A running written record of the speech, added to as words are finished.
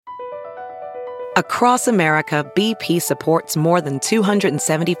Across America, BP supports more than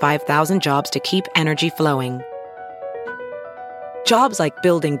 275,000 jobs to keep energy flowing. Jobs like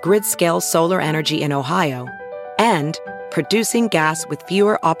building grid-scale solar energy in Ohio and producing gas with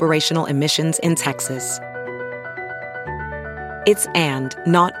fewer operational emissions in Texas. It's and,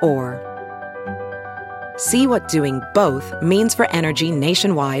 not or. See what doing both means for energy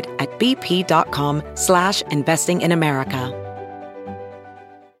nationwide at bp.com/investing in America.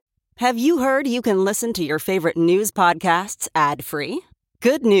 Have you heard you can listen to your favorite news podcasts ad-free?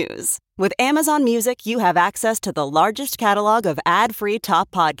 Good news. With Amazon Music, you have access to the largest catalog of ad-free top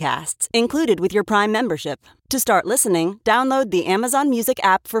podcasts included with your Prime membership. To start listening, download the Amazon Music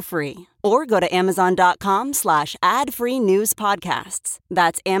app for free or go to amazon.com/ad-free news podcasts.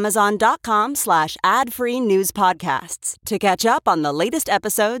 That's amazon.com/ad-free news podcasts to catch up on the latest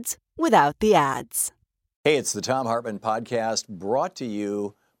episodes without the ads. Hey, it's the Thom Hartmann podcast brought to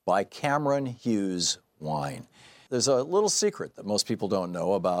you by Cameron Hughes Wine. There's a little secret that most people don't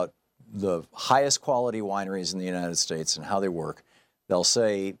know about the highest quality wineries in the United States and how they work. They'll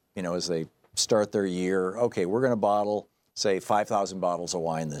say, as they start their year, okay, we're going to bottle, say, 5,000 bottles of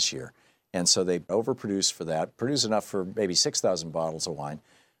wine this year. And so they overproduce for that, produce enough for maybe 6,000 bottles of wine.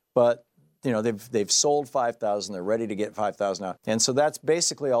 But, they've sold 5,000, they're ready to get 5,000 out. And so that's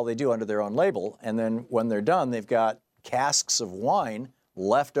basically all they do under their own label. And then when they're done, they've got casks of wine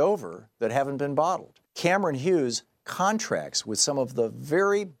left over that haven't been bottled. Cameron Hughes contracts with some of the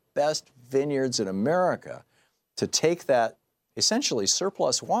very best vineyards in America to take that essentially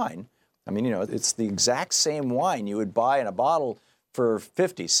surplus wine. I mean, it's the exact same wine you would buy in a bottle for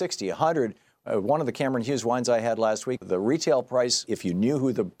 50, 60, 100. One of the Cameron Hughes wines I had last week, the retail price, if you knew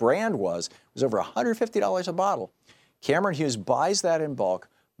who the brand was over $150 a bottle. Cameron Hughes buys that in bulk,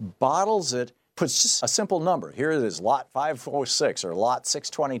 bottles it, puts just a simple number. Here it is, lot 506 or lot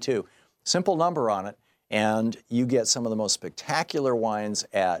 622. Simple number on it, and you get some of the most spectacular wines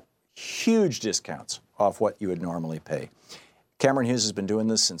at huge discounts off what you would normally pay. Cameron Hughes has been doing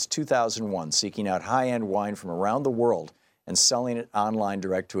this since 2001, seeking out high-end wine from around the world and selling it online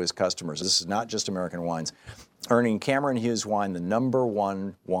direct to his customers. This is not just American wines. Earning Cameron Hughes Wine the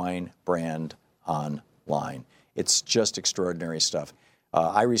 #1 wine brand online. It's just extraordinary stuff.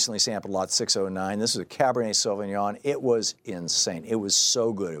 I recently sampled lot 609. This is a Cabernet Sauvignon. It was insane. It was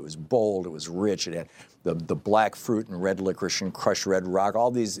so good. It was bold. It was rich. It had the black fruit and red licorice and crushed red rock, all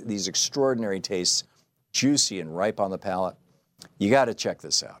these extraordinary tastes, juicy and ripe on the palate. You got to check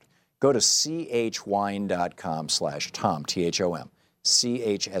this out. Go to chwine.com/Thom, Thom.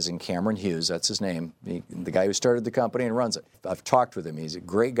 CH as in Cameron Hughes, that's his name, the guy who started the company and runs it. I've talked with him. He's a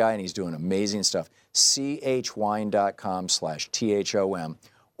great guy and he's doing amazing stuff. chwine.com/Thom,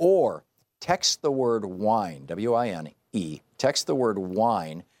 or text the word wine, W-I-N-E, text the word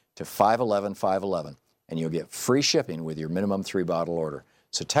wine to 511-511 and you'll get free shipping with your minimum 3-bottle order.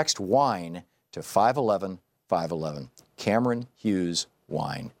 So text wine to 511-511. Cameron Hughes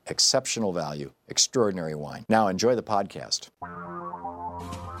Wine. Exceptional value. Extraordinary wine. Now enjoy the podcast.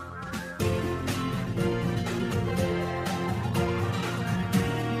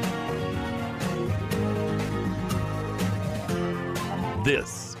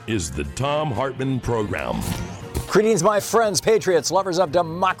 This is the Thom Hartmann Program. Greetings, my friends, patriots, lovers of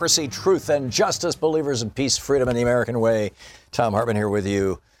democracy, truth, and justice, believers in peace, freedom, and the American way. Thom Hartmann here with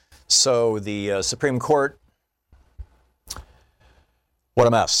you. So the Supreme Court, what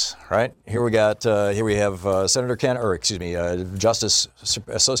a mess, right? Here we have Associate Justice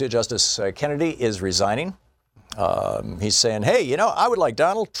Kennedy is resigning. He's saying, hey, I would like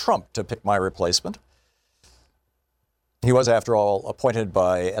Donald Trump to pick my replacement. He was, after all, appointed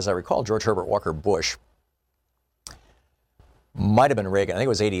by, as I recall, George Herbert Walker Bush. Might have been Reagan. I think it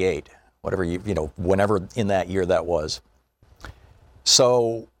was 88, whenever in that year that was.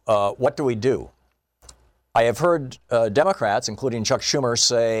 So what do we do? I have heard Democrats, including Chuck Schumer,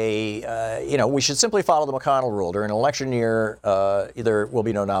 say, we should simply follow the McConnell rule. During an election year, there will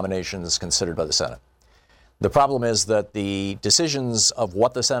be no nominations considered by the Senate. The problem is that the decisions of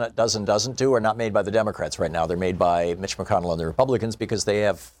what the Senate does and doesn't do are not made by the Democrats right now. They're made by Mitch McConnell and the Republicans because they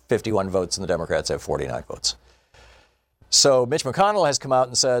have 51 votes and the Democrats have 49 votes. So Mitch McConnell has come out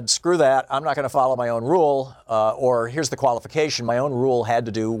and said, screw that, I'm not going to follow my own rule, or here's the qualification. My own rule had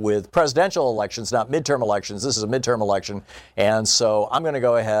to do with presidential elections, not midterm elections. This is a midterm election. And so I'm going to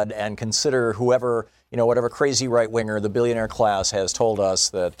go ahead and consider whoever, whatever crazy right-winger the billionaire class has told us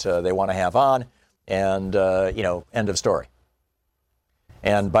that they want to have on, and, end of story.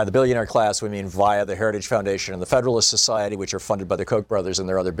 And by the billionaire class, we mean via the Heritage Foundation and the Federalist Society, which are funded by the Koch brothers and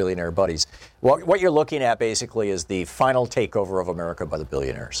their other billionaire buddies. What you're looking at basically is the final takeover of America by the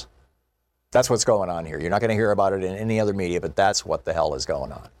billionaires. That's what's going on here. You're not going to hear about it in any other media, but that's what the hell is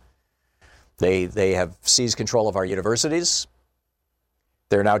going on. They have seized control of our universities.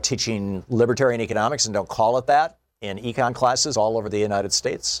 They're now teaching libertarian economics, and don't call it that, in econ classes all over the United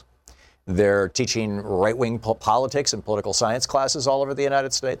States. They're teaching right-wing politics and political science classes all over the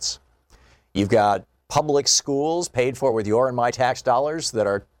United States. You've got public schools paid for with your and my tax dollars that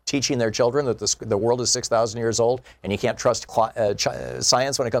are teaching their children that the world is 6,000 years old and you can't trust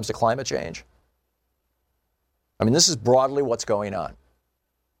science when it comes to climate change. I mean, this is broadly what's going on.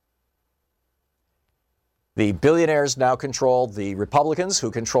 The billionaires now control the Republicans, who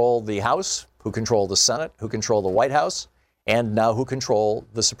control the House, who control the Senate, who control the White House, and now who control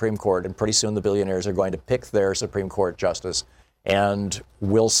the Supreme Court. And pretty soon the billionaires are going to pick their Supreme Court justice, and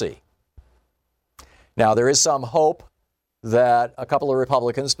we'll see. Now, there is some hope that a couple of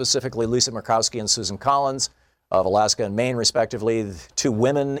Republicans, specifically Lisa Murkowski and Susan Collins of Alaska and Maine, respectively, two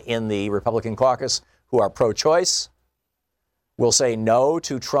women in the Republican caucus who are pro-choice, will say no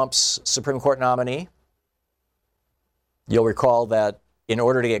to Trump's Supreme Court nominee. You'll recall that in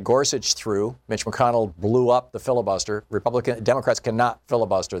order to get Gorsuch through, Mitch McConnell blew up the filibuster. Democrats cannot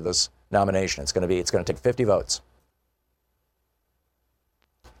filibuster this nomination. It's going to take 50 votes.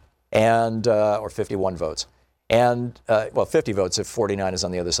 And or 51 votes. And, 50 votes if 49 is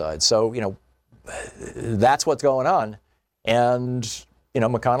on the other side. So, that's what's going on. And,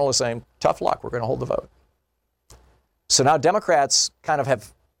 McConnell is saying, tough luck, we're going to hold the vote. So now Democrats kind of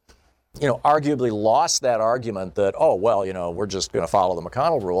have, arguably lost that argument that, we're just going to follow the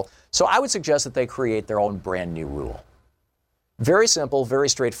McConnell rule. So I would suggest that they create their own brand new rule. Very simple, very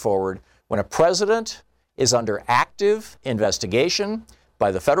straightforward. When a president is under active investigation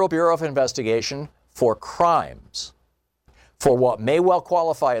by the Federal Bureau of Investigation for crimes, for what may well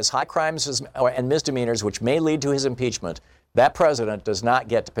qualify as high crimes and misdemeanors, which may lead to his impeachment, that president does not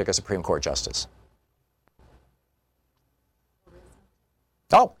get to pick a Supreme Court justice.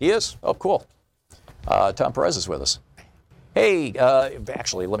 Oh, he is? Oh, cool. Tom Perez is with us. Hey,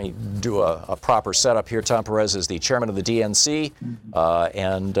 actually, let me do a proper setup here. Tom Perez is the chairman of the DNC,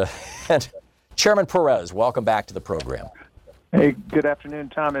 and Chairman Perez, welcome back to the program. Hey, good afternoon,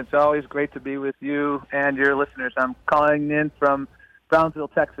 Tom. It's always great to be with you and your listeners. I'm calling in from Brownsville,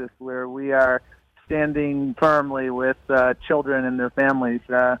 Texas, where we are standing firmly with children and their families,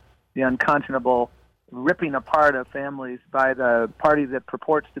 the unconscionable ripping apart of families by the party that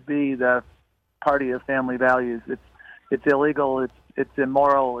purports to be the party of family values. It's illegal, it's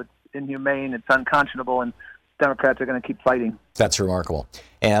immoral, it's inhumane, it's unconscionable, and Democrats are going to keep fighting. That's remarkable.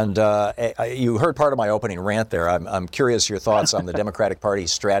 And you heard part of my opening rant there. I'm curious your thoughts on the Democratic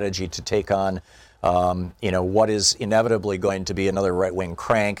Party's strategy to take on, what is inevitably going to be another right-wing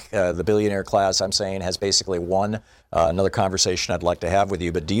crank. The billionaire class, I'm saying, has basically won. Another conversation I'd like to have with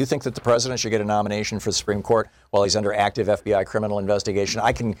you. But do you think that the president should get a nomination for the Supreme Court while he's under active FBI criminal investigation?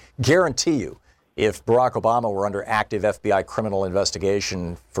 I can guarantee you, if Barack Obama were under active FBI criminal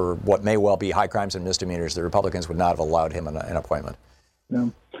investigation for what may well be high crimes and misdemeanors, the Republicans would not have allowed him an appointment.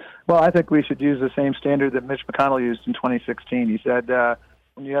 No. Well, I think we should use the same standard that Mitch McConnell used in 2016. He said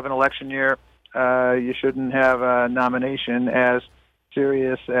when you have an election year, you shouldn't have a nomination as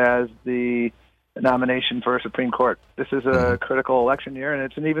serious as the nomination for a Supreme Court. This is a critical election year, and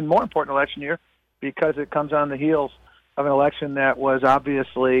it's an even more important election year because it comes on the heels of an election that was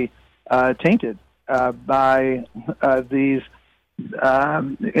obviously tainted by the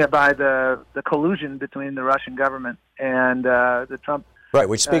collusion between the Russian government and the Trump. Right,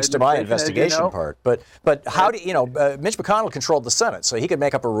 which speaks to my investigation part. But how do Mitch McConnell controlled the Senate, so he could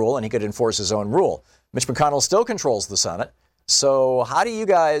make up a rule and he could enforce his own rule. Mitch McConnell still controls the Senate. So how do you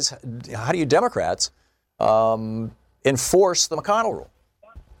Democrats enforce the McConnell rule?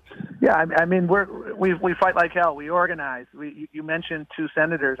 Yeah, I mean, we fight like hell. We organize. You mentioned two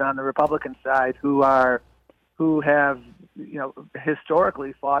senators on the Republican side who have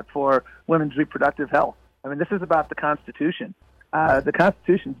historically fought for women's reproductive health. I mean, this is about the Constitution. The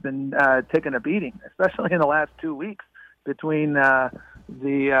Constitution's been taking a beating, especially in the last 2 weeks, between the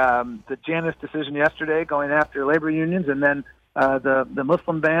Janus decision yesterday going after labor unions, and then the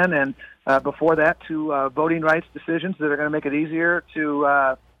Muslim ban, and before that, two voting rights decisions that are going to make it easier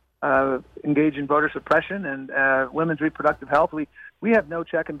to engage in voter suppression and women's reproductive health. We have no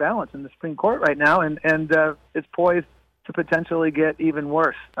check and balance in the Supreme Court right now, and it's poised to potentially get even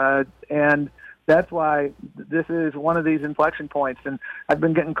worse. And that's why this is one of these inflection points. And I've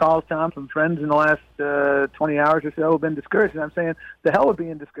been getting calls, Tom, from friends in the last 20 hours or so who have been discouraged. And I'm saying, the hell with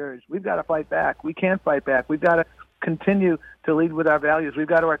being discouraged. We've got to fight back. We can't fight back. We've got to continue to lead with our values. We've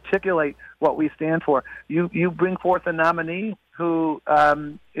got to articulate what we stand for. You bring forth a nominee who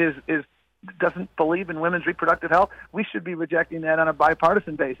is doesn't believe in women's reproductive health, we should be rejecting that on a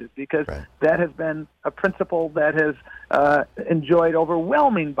bipartisan basis, because that has been a principle that has enjoyed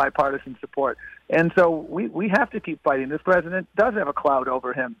overwhelming bipartisan support. And so we have to keep fighting. This president does have a cloud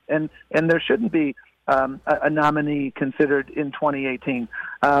over him, and there shouldn't be a nominee considered in 2018.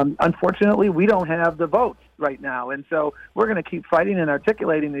 Unfortunately, we don't have the votes right now, and so we're going to keep fighting and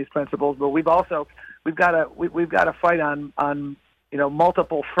articulating these principles. But we've got to fight on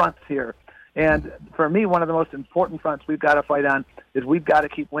multiple fronts here. And for me, one of the most important fronts we've got to fight on is we've got to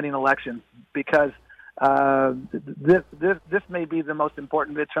keep winning elections, because this may be the most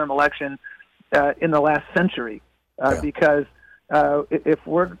important midterm election in the last century. Because if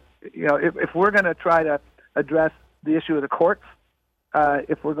we're going to try to address the issue of the courts,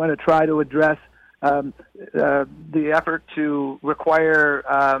 if we're going to try to address the effort to require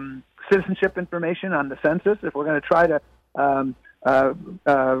citizenship information on the census, if we're going to try to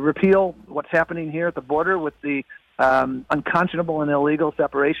repeal what's happening here at the border with the unconscionable and illegal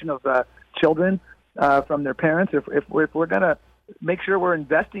separation of children from their parents, if we're going to make sure we're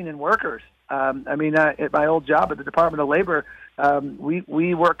investing in workers. At my old job at the Department of Labor,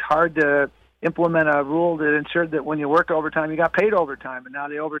 we worked hard to implement a rule that ensured that when you worked overtime, you got paid overtime, and now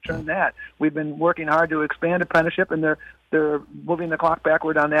they overturned that. We've been working hard to expand apprenticeship, and they're moving the clock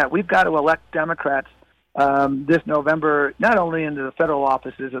backward on that. We've got to elect Democrats this November, not only into the federal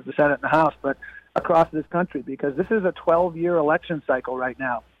offices of the Senate and the House, but across this country, because this is a 12-year election cycle right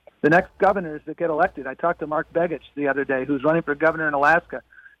now. The next governors that get elected, I talked to Mark Begich the other day, who's running for governor in Alaska,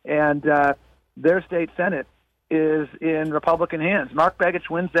 and their state Senate is in Republican hands. Mark Begich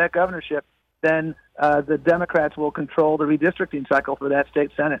wins that governorship, then the Democrats will control the redistricting cycle for that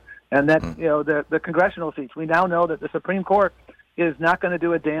state Senate. And that, the congressional seats. We now know that the Supreme Court is not going to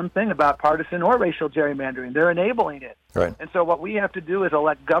do a damn thing about partisan or racial gerrymandering. They're enabling it. Right. And so what we have to do is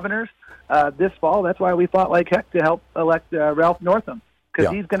elect governors this fall. That's why we fought like heck to help elect Ralph Northam,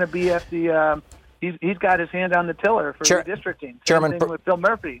 because he's going to be at the he's got his hand on the tiller for redistricting. Chairman with Bill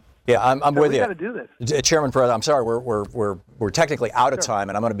Murphy. Yeah, I'm with you. We got to do this. Chairman Perez, I'm sorry, we're technically out of time,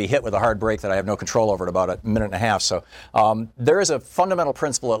 and I'm going to be hit with a hard break that I have no control over in about a minute and a half. So there is a fundamental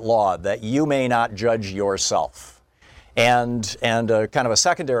principle at law that you may not judge yourself, and kind of a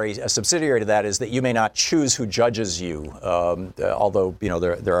subsidiary to that is that you may not choose who judges you. Although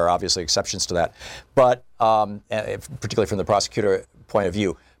there are obviously exceptions to that, but particularly from the prosecutor point of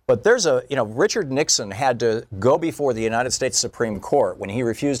view. But there's Richard Nixon had to go before the United States Supreme Court when he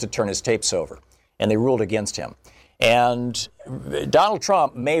refused to turn his tapes over, and they ruled against him. And Donald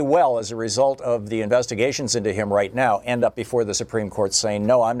Trump may well, as a result of the investigations into him right now, end up before the Supreme Court saying,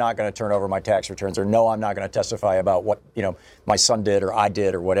 no, I'm not going to turn over my tax returns, or no, I'm not going to testify about what, my son did or I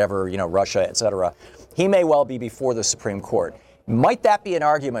did or whatever, Russia, et cetera. He may well be before the Supreme Court. Might that be an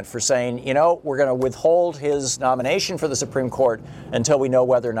argument for saying, we're going to withhold his nomination for the Supreme Court until we know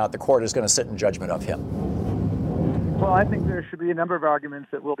whether or not the court is going to sit in judgment of him? Well, I think there should be a number of arguments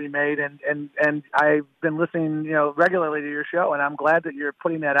that will be made, and I've been listening, regularly to your show, and I'm glad that you're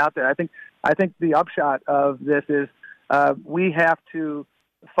putting that out there. I think the upshot of this is we have to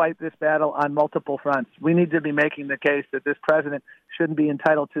fight this battle on multiple fronts. We need to be making the case that this president shouldn't be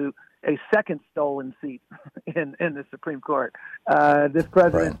entitled to a second stolen seat in the Supreme Court. This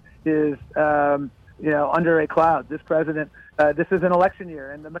president is, under a cloud. This president, this is an election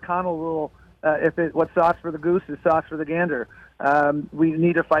year, and the McConnell rule, what's sauce for the goose is sauce for the gander. We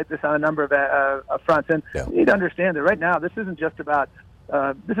need to fight this on a number of fronts, and you need to understand that right now this isn't just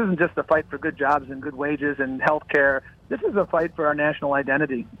a fight for good jobs and good wages and health care. This is a fight for our national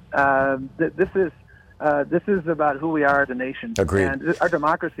identity. This is about who we are as a nation. Agreed. And our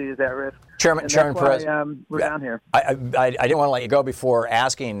democracy is at risk. Chairman Perez, we're down here. I didn't want to let you go before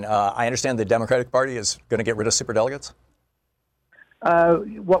asking. I understand the Democratic Party is going to get rid of superdelegates?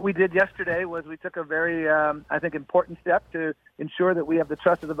 What we did yesterday was we took a very, I think, important step to ensure that we have the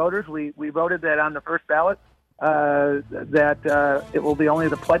trust of the voters. We voted that on the first ballot that it will be only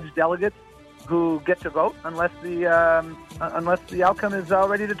the pledged delegates who get to vote unless the outcome is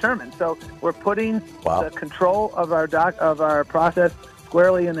already determined. So we're putting the control of our process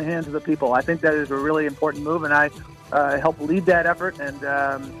squarely in the hands of the people. I think that is a really important move, and I helped lead that effort.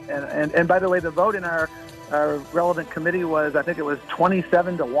 And by the way, the vote in our relevant committee was, I think it was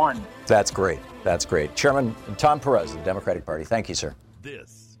 27-1. That's great. That's great. Chairman Tom Perez of the Democratic Party. Thank you, sir.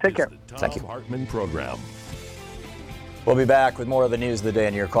 Take care. Thank you. Hartmann program. We'll be back with more of the news of the day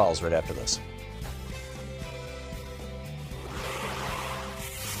and your calls right after this.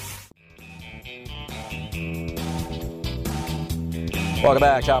 Welcome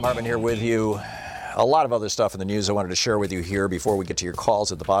back. Thom Hartmann here with you. a lot of other stuff in the news I wanted to share with you here before we get to your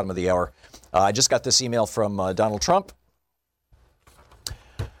calls at the bottom of the hour. I just got this email from Donald Trump.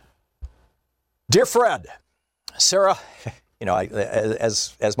 Dear Fred, Sarah, you know,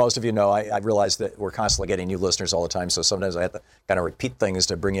 as most of you know, I realize that we're constantly getting new listeners all the time, so sometimes I have to kind of repeat things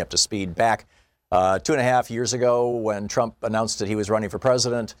to bring you up to speed. Back 2.5 years ago when Trump announced that he was running for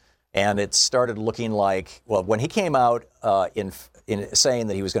president, and it started looking like, well, when he came out in saying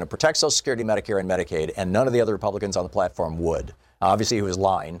that he was going to protect Social Security, Medicare, and Medicaid, and none of the other Republicans on the platform would. Obviously, he was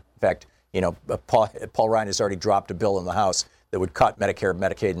lying. In fact, you know, Paul Ryan has already dropped a bill in the House that would cut Medicare,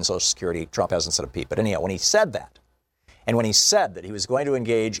 Medicaid, and Social Security. Trump hasn't said a peep. But anyhow, when he said that, and when he said that he was going to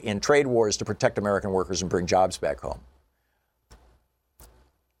engage in trade wars to protect American workers and bring jobs back home,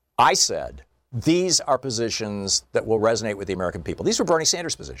 I said, these are positions that will resonate with the American people. These were Bernie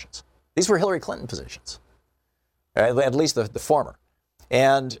Sanders positions. These were Hillary Clinton positions, at least the former.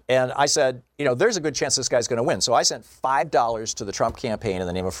 And I said, you know, there's a good chance this guy's going to win. So I sent $5 to the Trump campaign in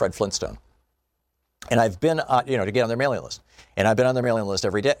the name of Fred Flintstone. And I've been, you know, to get on their mailing list. And I've been on their mailing list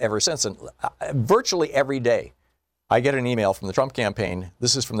every day ever since. And virtually every day, I get an email from the Trump campaign.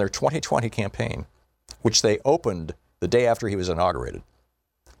 This is from their 2020 campaign, which they opened the day after he was inaugurated.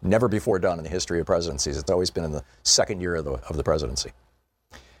 Never before done in the history of presidencies. It's always been in the second year of the presidency.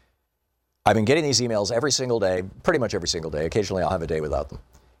 I've been getting these emails every single day, pretty much every single day. Occasionally I'll have a day without them.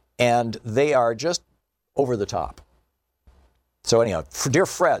 And they are just over the top. So anyhow, dear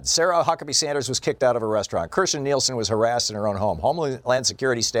Fred, Sarah Huckabee Sanders was kicked out of a restaurant. Kirstjen Nielsen was harassed in her own home. Homeland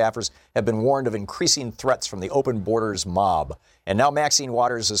Security staffers have been warned of increasing threats from the open borders mob. And now Maxine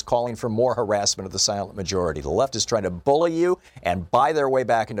Waters is calling for more harassment of the silent majority. The left is trying to bully you and buy their way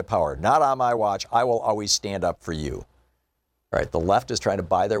back into power. Not on my watch. I will always stand up for you. All right, the left is trying to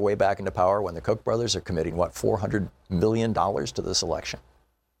buy their way back into power when the Koch brothers are committing, what, $400 million to this election?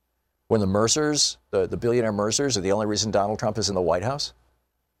 When the Mercers, the billionaire Mercers, are the only reason Donald Trump is in the White House?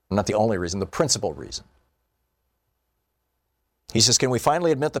 Not the only reason, the principal reason. He says, can we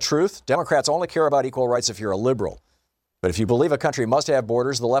finally admit the truth? Democrats only care about equal rights if you're a liberal. But if you believe a country must have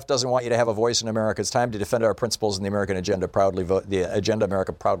borders, the left doesn't want you to have a voice in America. It's time to defend our principles and the American agenda, the agenda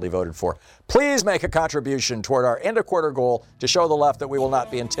America proudly voted for. Please make a contribution toward our end-of-quarter goal to show the left that we will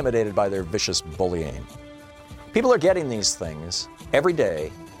not be intimidated by their vicious bullying. People are getting these things every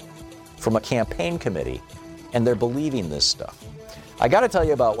day from a campaign committee, and they're believing this stuff. I got to tell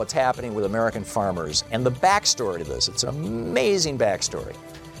you about what's happening with American farmers and the backstory to this. It's an amazing backstory.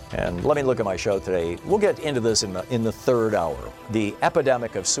 And let me look at my show today. We'll get into this in the third hour. The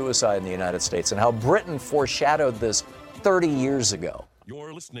epidemic of suicide in the United States and how Britain foreshadowed this 30 years ago.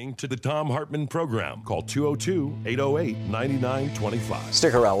 You're listening to the Thom Hartmann Program. Call 202-808-9925.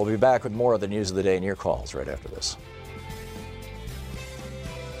 Stick around. We'll be back with more of the news of the day and your calls right after this.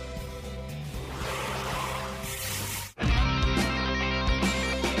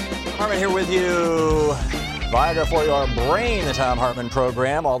 Hartmann here with you. Viagra for your brain, the Thom Hartmann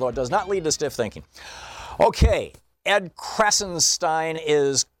Program, although it does not lead to stiff thinking. Okay, Ed Krasenstein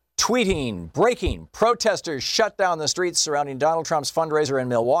is tweeting, breaking, protesters shut down the streets surrounding Donald Trump's fundraiser in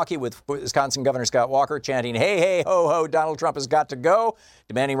Milwaukee with Wisconsin Governor Scott Walker chanting, hey, hey, ho, ho, Donald Trump has got to go,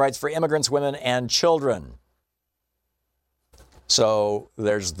 demanding rights for immigrants, women, and children. So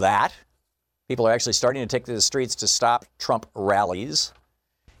there's that. People are actually starting to take to the streets to stop Trump rallies.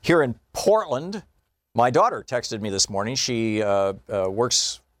 Here in Portland, my daughter texted me this morning. She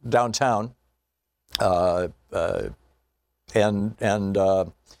works downtown, and I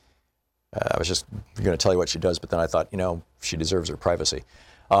was just going to tell you what she does, but then I thought, you know, she deserves her privacy.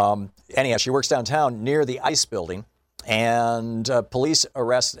 Anyhow, she works downtown near the ICE building, and police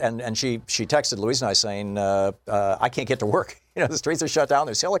arrest. And she texted Louise and I saying, I can't get to work. You know, the streets are shut down.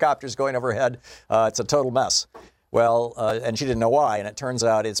 There's helicopters going overhead. It's a total mess. Well, and she didn't know why, and it turns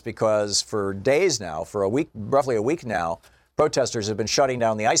out it's because for days now, for a week, roughly a week now, protesters have been shutting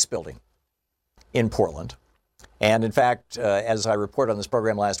down the ICE building in Portland. And in fact, as I reported on this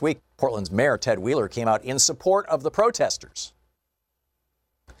program last week, Portland's mayor, Ted Wheeler, came out in support of the protesters.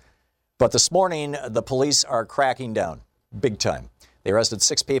 But this morning, the police are cracking down big time. They arrested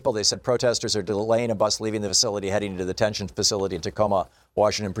 6 people. They said protesters are delaying a bus leaving the facility, heading to the detention facility in Tacoma,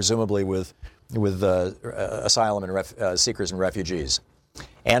 Washington, presumably with asylum and seekers and refugees.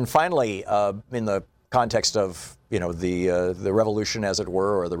 And finally, in the context of, you know, the revolution, as it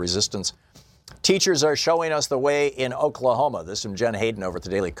were, or the resistance, teachers are showing us the way in Oklahoma. This is from Jen Hayden over at the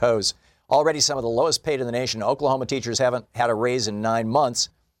Daily Kos. Already some of the lowest paid in the nation. Oklahoma teachers haven't had a raise in 9 months.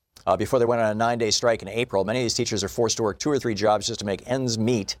 Before they went on a 9-day strike in April. Many of these teachers are forced to work 2 or 3 jobs just to make ends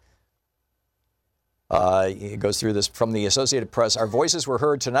meet. It goes through this from the Associated Press. Our voices were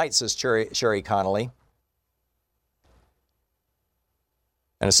heard tonight, says Sherry Connolly,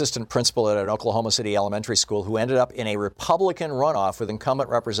 an assistant principal at an Oklahoma City elementary school who ended up in a Republican runoff with incumbent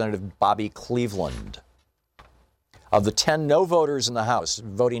Representative Bobby Cleveland. Of the 10 no voters in the House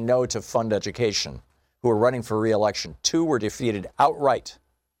voting no to fund education who were running for re-election, 2 were defeated outright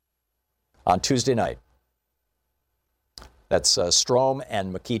on Tuesday night. That's Strom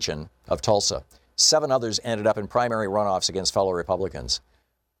and McEachin of Tulsa. 7 others ended up in primary runoffs against fellow Republicans.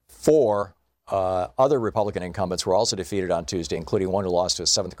 4 other Republican incumbents were also defeated on Tuesday, including one who lost to a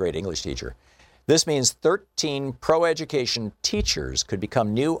 7th grade English teacher. This means 13 pro-education teachers could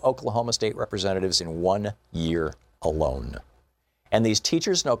become new Oklahoma state representatives in 1 year alone. And these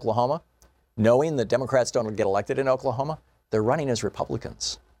teachers in Oklahoma, knowing that Democrats don't get elected in Oklahoma, they're running as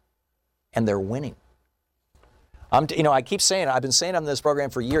Republicans. And they're winning. I keep saying, I've been saying on this program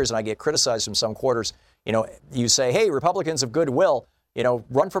for years, and I get criticized from some quarters. You say, hey, Republicans of goodwill,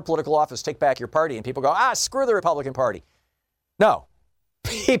 run for political office, take back your party. And people go, screw the Republican Party. No,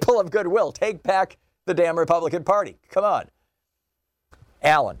 people of goodwill, take back the damn Republican Party. Come on.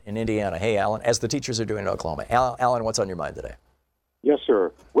 Alan in Indiana. Hey, Alan, as the teachers are doing in Oklahoma. Alan, what's on your mind today? Yes,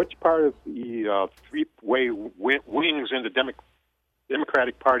 sir. Which part of the three-way wings in the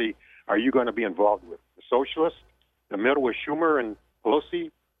Democratic Party are you going to be involved with? The Socialists, the middle with Schumer and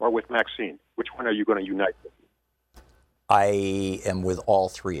Pelosi, or with Maxine? Which one are you going to unite with? I am with all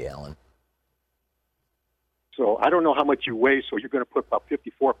 3, Alan. So I don't know how much you weigh, so you're going to put about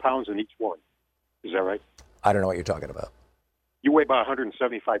 54 pounds in each one. Is that right? I don't know what you're talking about. You weigh about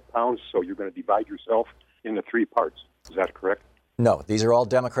 175 pounds, so you're going to divide yourself into 3 parts. Is that correct? No, these are all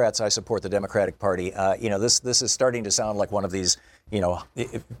Democrats. I support the Democratic Party. This is starting to sound like one of these,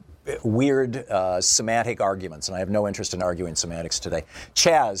 weird semantic arguments, and I have no interest in arguing semantics today.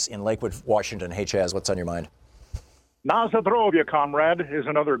 Chaz in Lakewood, Washington. Hey, Chaz, what's on your mind? Na zdrovia, comrade, is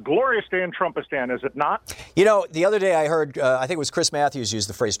another glorious day in Trumpistan, is it not? The other day I heard, I think it was Chris Matthews used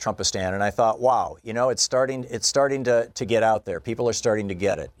the phrase Trumpistan, and I thought, wow, it's starting to get out there. People are starting to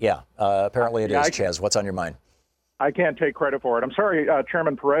get it. Yeah, apparently it is. Chaz, what's on your mind? I can't take credit for it. I'm sorry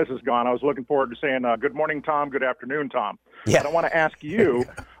Chairman Perez is gone. I was looking forward to saying good morning, Tom, good afternoon, Tom. Yeah. But I want to ask you,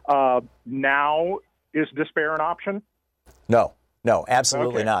 now is despair an option? No,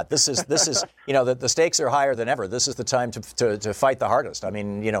 absolutely not. This is the stakes are higher than ever. This is the time to fight the hardest. I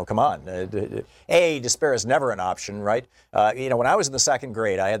mean, come on. Despair is never an option, right? When I was in the 2nd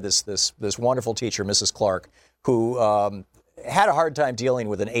grade, I had this wonderful teacher, Mrs. Clark, who had a hard time dealing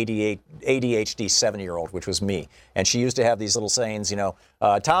with an ADHD 7-year-old, which was me. And she used to have these little sayings,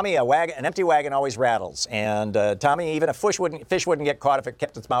 Tommy, an empty wagon always rattles. And Tommy, even a fish wouldn't get caught if it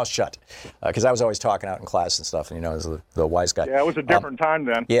kept its mouth shut. Because I was always talking out in class and stuff, and as the wise guy. Yeah, it was a different time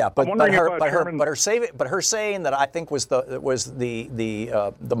then. Yeah, but her saying that I think was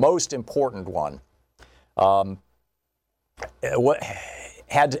the most important one. What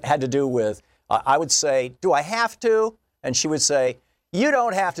had to do with I would say, do I have to? And she would say, you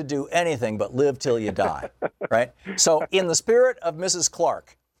don't have to do anything but live till you die, right? So in the spirit of Mrs.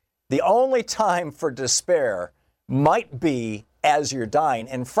 Clark, the only time for despair might be as you're dying.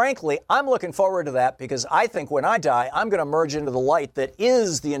 And frankly, I'm looking forward to that because I think when I die, I'm going to merge into the light that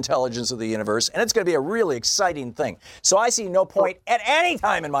is the intelligence of the universe, and it's going to be a really exciting thing. So I see no point at any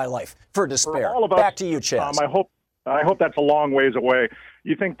time in my life for despair. For all of us, back to you, Chaz. I hope that's a long ways away.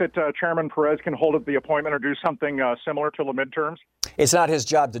 You think that Chairman Perez can hold up the appointment or do something similar to the midterms? It's not his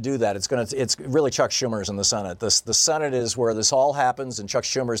job to do that. It's really Chuck Schumer's in the Senate. The Senate is where this all happens, and Chuck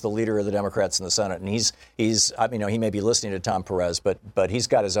Schumer is the leader of the Democrats in the Senate. And he's he may be listening to Tom Perez, but he's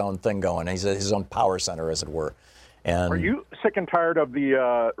got his own thing going. He's his own power center, as it were. And are you sick and tired of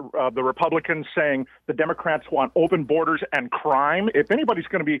the Republicans saying the Democrats want open borders and crime? If anybody's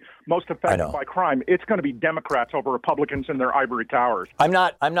going to be most affected by crime, it's going to be Democrats over Republicans in their ivory towers. I'm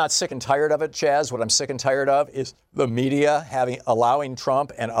not sick and tired of it, Chaz. What I'm sick and tired of is the media allowing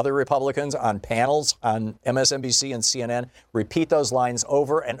Trump and other Republicans on panels on MSNBC and CNN repeat those lines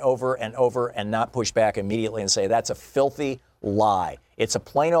over and over and over and not push back immediately and say that's a filthy lie. It's a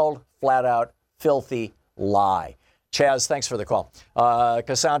plain old, flat out, filthy lie. Chaz, thanks for the call.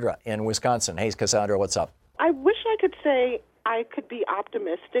 Cassandra in Wisconsin. Hey, Cassandra, what's up? I wish I could say I could be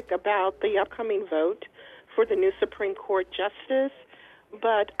optimistic about the upcoming vote for the new Supreme Court justice,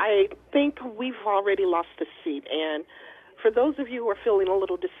 but I think we've already lost the seat. And for those of you who are feeling a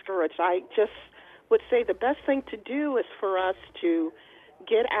little discouraged, I just would say the best thing to do is for us to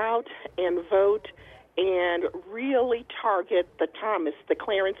get out and vote and really target the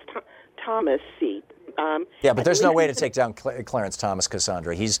Clarence Thomas seat. Yeah, but there's no way to take down Clarence Thomas,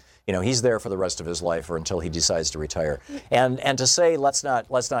 Cassandra. He's there for the rest of his life or until he decides to retire. And to say let's not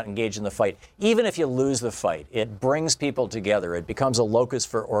engage in the fight, even if you lose the fight, it brings people together. It becomes a locus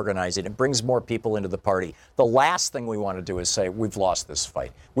for organizing. It brings more people into the party. The last thing we want to do is say we've lost this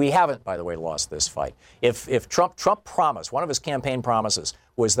fight. We haven't, by the way, lost this fight. If Trump promised, one of his campaign promises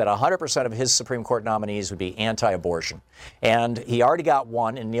was that 100% of his Supreme Court nominees would be anti-abortion. And he already got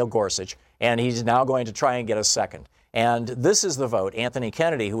one in Neil Gorsuch, and he's now going to try and get a second. And this is the vote, Anthony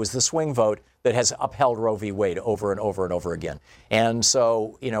Kennedy, who was the swing vote that has upheld Roe v. Wade over and over and over again. And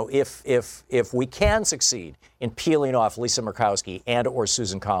so, if we can succeed in peeling off Lisa Murkowski and or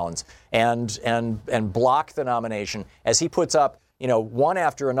Susan Collins and block the nomination as he puts up, one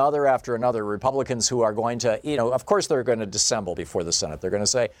after another, Republicans who are going to, of course they're going to dissemble before the Senate. They're going to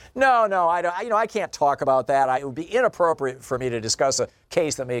say, no, I can't talk about that. It would be inappropriate for me to discuss a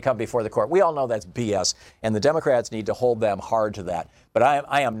case that may come before the court. We all know that's BS, and the Democrats need to hold them hard to that. But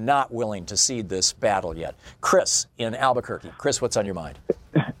I am not willing to cede this battle yet. Chris in Albuquerque. Chris, what's on your mind?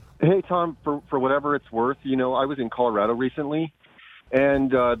 Hey, Tom, for whatever it's worth, I was in Colorado recently.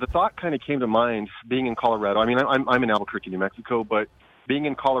 And the thought kind of came to mind being in Colorado. I mean, I'm in Albuquerque, New Mexico, but being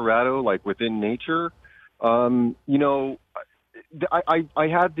in Colorado, like within nature, I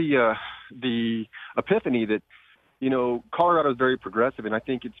had the epiphany that, Colorado is very progressive. And I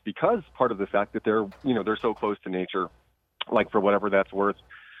think it's because part of the fact that they're so close to nature, like for whatever that's worth.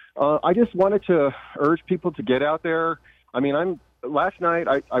 I just wanted to urge people to get out there. I mean, last night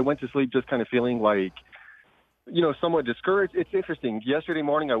I went to sleep just kind of feeling like, somewhat discouraged. It's interesting. Yesterday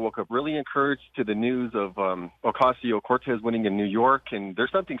morning, I woke up really encouraged to the news of Ocasio-Cortez winning in New York, and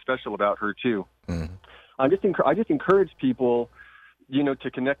there's something special about her too. Mm-hmm. I just encourage people,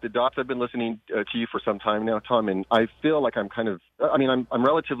 to connect the dots. I've been listening to you for some time now, Tom, and I feel like I'm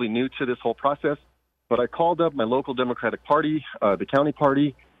relatively new to this whole process, but I called up my local Democratic Party, the county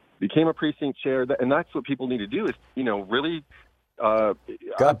party, became a precinct chair, and that's what people need to do is, really.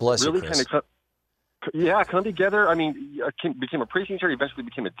 God bless you, Chris. Come together. I mean, I became a precinct chair, eventually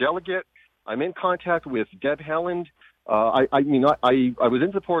became a delegate. I'm in contact with Deb Haaland. I was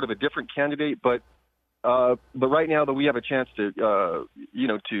in support of a different candidate, but right now that we have a chance to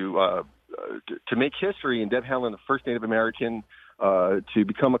make history, and Deb Haaland, the first Native American to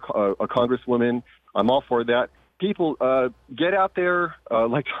become a congresswoman, I'm all for that. People, get out there,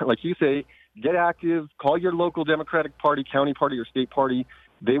 like you say, get active, call your local Democratic Party, county party, or state party.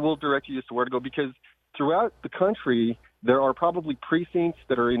 They will direct you as to where to go, because throughout the country, there are probably precincts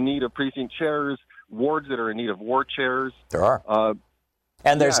that are in need of precinct chairs, wards that are in need of ward chairs. There are.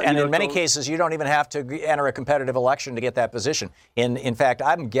 And in many cases, you don't even have to enter a competitive election to get that position. In fact,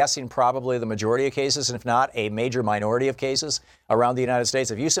 I'm guessing probably the majority of cases, and if not a major minority of cases around the United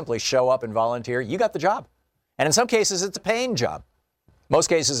States, if you simply show up and volunteer, you got the job. And in some cases, it's a paying job. Most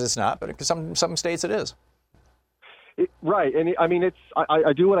cases it's not, but in some states it is. Right, and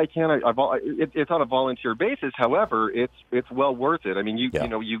I do what I can. It's on a volunteer basis. However, it's well worth it. I mean,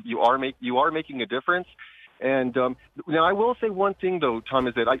 you are making a difference. And now I will say one thing though, Tom,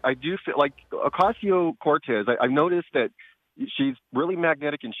 is that I do feel like Ocasio-Cortez. I've noticed that she's really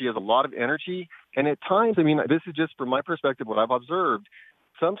magnetic and she has a lot of energy. And at times, I mean, this is just from my perspective, what I've observed.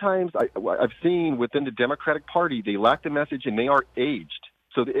 Sometimes I've seen within the Democratic Party, they lack the message and they are aged.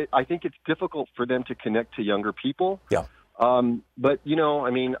 So I think it's difficult for them to connect to younger people. Yeah. But,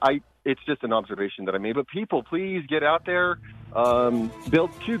 it's just an observation that I made. But people, please get out there. Bill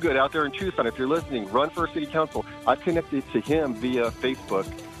Too Good out there in Tucson, if you're listening, run for city council. I've connected to him via Facebook.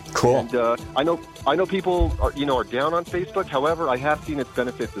 Cool. And I know people are down on Facebook. However, I have seen its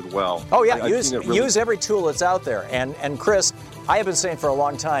benefits as well. Oh yeah, use every tool that's out there. And Chris, I have been saying for a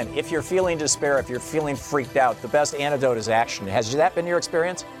long time, if you're feeling despair, if you're feeling freaked out, the best antidote is action. Has that been your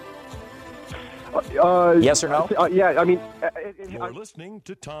experience? Yes or no? Yeah, I mean... You're listening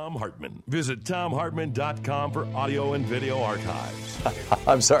to Thom Hartmann. Visit ThomHartmann.com for audio and video archives.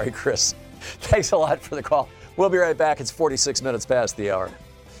 I'm sorry, Chris. Thanks a lot for the call. We'll be right back. It's 46 minutes past the hour.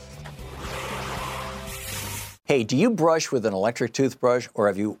 Hey, do you brush with an electric toothbrush, or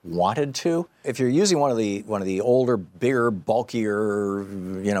have you wanted to? If you're using one of the older, bigger, bulkier,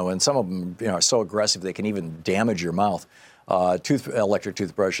 and some of them are so aggressive they can even damage your mouth, electric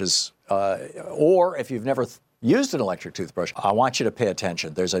toothbrushes, or if you've never used an electric toothbrush, I want you to pay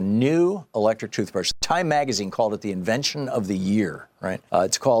attention. There's a new electric toothbrush. Time magazine called it the invention of the year, right?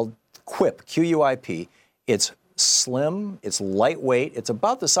 It's called Quip, Q-U-I-P. It's slim, it's lightweight, it's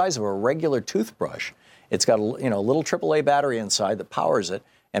about the size of a regular toothbrush. It's got a little AAA battery inside that powers it,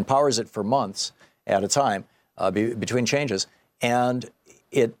 and powers it for months at a time between changes. And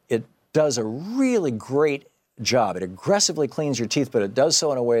it does a really great job. It aggressively cleans your teeth, but it does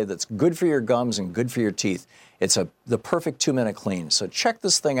so in a way that's good for your gums and good for your teeth. It's the perfect 2-minute clean. So check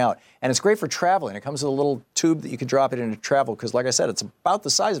this thing out. And it's great for traveling. It comes with a little tube that you can drop it into travel because, like I said, it's about the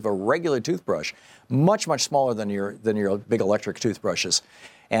size of a regular toothbrush, much, much smaller than your big electric toothbrushes.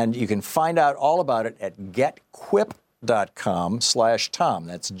 And you can find out all about it at getquip.com/Tom.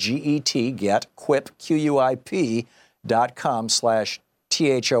 That's G-E-T,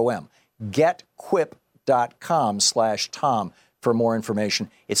 getquip.com/THOM. Getquip.com/Tom for more information.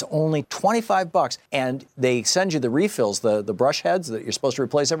 It's only $25, and they send you the refills, the brush heads that you're supposed to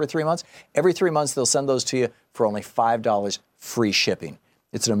replace every 3 months. Every 3 months, they'll send those to you for only $5 free shipping.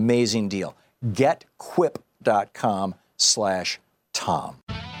 It's an amazing deal. Getquip.com/Tom.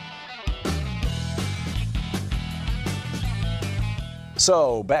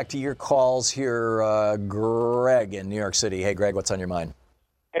 So back to your calls here, Greg in New York City. Hey, Greg, what's on your mind?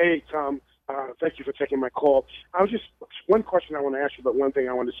 Hey, Tom. Thank you for taking my call. I was just one question I want to ask you, but one thing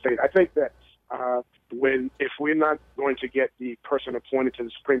I want to state. I think that if we're not going to get the person appointed to the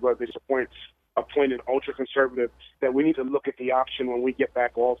Supreme Court, this appointed ultra-conservative, that we need to look at the option when we get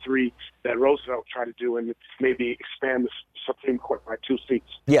back all three that Roosevelt tried to do and maybe expand the Supreme Court by 2 seats.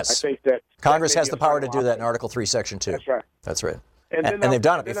 Yes. I think that Congress has the power to do that in Article 3, Section 2. That's right. That's right. And they've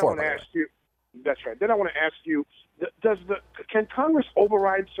done it before. That's right. Then I want to ask you, can Congress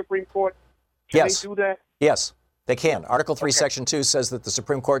override the Supreme Court? Can they do that? Yes, they can. Article 3, Section 2 says that the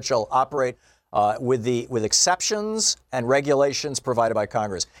Supreme Court shall operate with exceptions and regulations provided by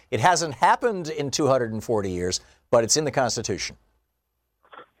Congress. It hasn't happened in 240 years, but it's in the Constitution.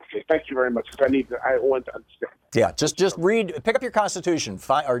 Okay, thank you very much. I want to understand. Yeah, just pick up your Constitution,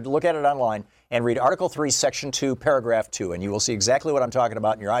 or look at it online, and read Article 3, Section 2, Paragraph 2, and you will see exactly what I'm talking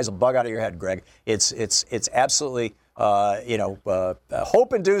about, and your eyes will bug out of your head, Greg. It's absolutely,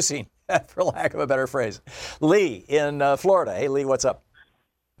 hope-inducing, for lack of a better phrase. Lee in Florida. Hey, Lee, what's up?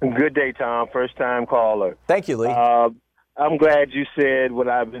 Good day, Tom. First-time caller. Thank you, Lee. I'm glad you said what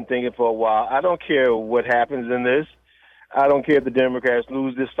I've been thinking for a while. I don't care what happens in this. I don't care if the Democrats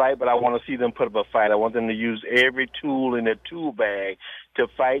lose this fight, but I want to see them put up a fight. I want them to use every tool in their tool bag to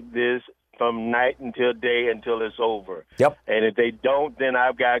fight this from night until day until it's over. Yep. And if they don't, then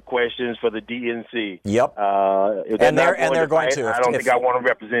I've got questions for the DNC. Yep. They're going to. I don't think I want them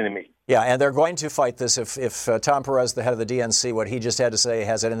representing me. Yeah, and they're going to fight this if Tom Perez, the head of the DNC, what he just had to say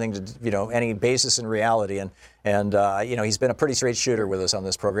has anything to, any basis in reality. And he's been a pretty straight shooter with us on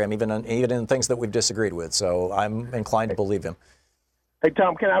this program, even in things that we've disagreed with. So I'm inclined to believe him. Hey,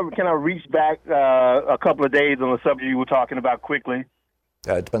 Tom, can I reach back a couple of days on the subject you were talking about quickly?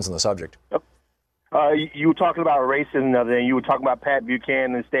 It depends on the subject. You were talking about racism and other, and you were talking about Pat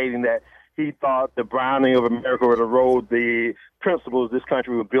Buchanan stating that he thought the browning of America would erode the principles this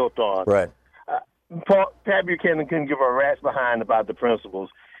country was built on. Right. Pat Buchanan couldn't give a rat's behind about the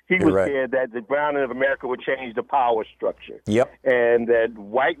principles. He was scared that the browning of America would change the power structure. Yep. And that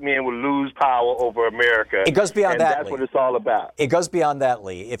white men would lose power over America. It goes beyond that, that's Lee. what it's all about. It goes beyond that,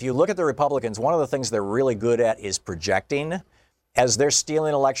 Lee. If you look at the Republicans, one of the things they're really good at is projecting. As they're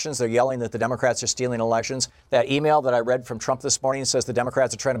stealing elections, they're yelling that the Democrats are stealing elections. That email that I read from Trump this morning says the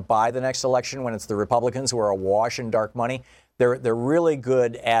Democrats are trying to buy the next election when it's the Republicans who are awash in dark money. They're really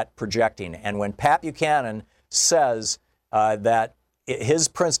good at projecting. And when Pat Buchanan says that his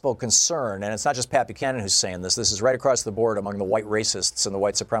principal concern, and it's not just Pat Buchanan who's saying this is right across the board among the white racists and the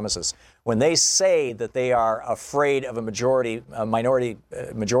white supremacists, when they say that they are afraid of a minority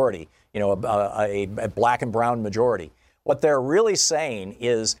majority, a black and brown majority, what they're really saying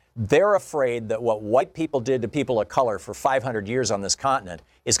is they're afraid that what white people did to people of color for 500 years on this continent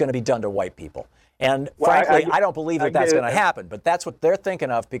is going to be done to white people. And frankly, I don't believe that's going to happen, but that's what they're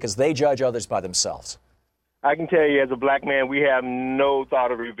thinking of because they judge others by themselves. I can tell you as a black man, we have no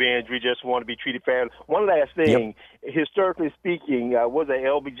thought of revenge. We just want to be treated fairly. One last thing, historically speaking, was it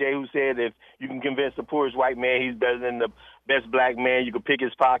LBJ who said if you can convince the poorest white man he's better than the best black man, you can pick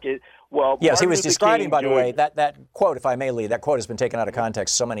his pocket? Well, yes, he was describing, by the way, that quote, if I may, Lee, that quote has been taken out of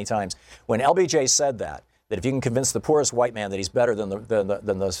context so many times. When LBJ said that if you can convince the poorest white man that he's better than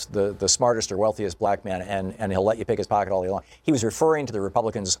the smartest or wealthiest black man and he'll let you pick his pocket all day long, he was referring to the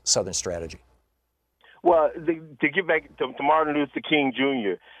Republicans' Southern strategy. Well, to get back to Martin Luther King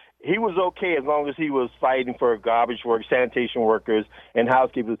Jr., he was okay as long as he was fighting for garbage work, sanitation workers, and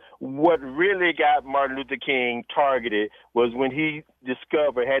housekeepers. What really got Martin Luther King targeted was when he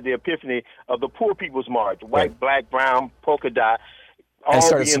had the epiphany of the Poor People's March, white, black, brown, polka dot, all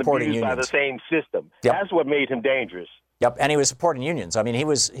being abused by the same system. Yep. That's what made him dangerous. Yep, and he was supporting unions. I mean, he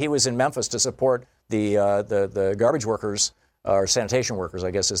was in Memphis to support the garbage workers or sanitation workers,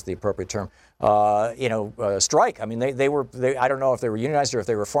 I guess is the appropriate term, strike. I mean, they I don't know if they were unionized or if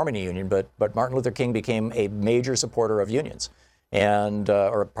they were forming a union, but Martin Luther King became a major supporter of unions, and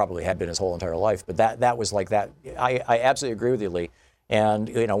or probably had been his whole entire life. But that was like that. I absolutely agree with you, Lee. And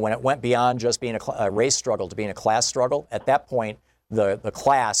when it went beyond just being a race struggle to being a class struggle, at that point the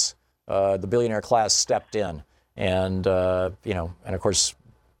class, the billionaire class, stepped in, and and of course,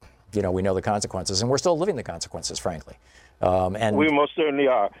 we know the consequences, and we're still living the consequences, frankly. And we most certainly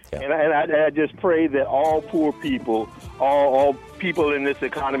are. Yeah. And I just pray that all poor people, all people in this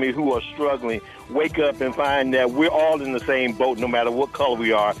economy who are struggling, wake up and find that we're all in the same boat, no matter what color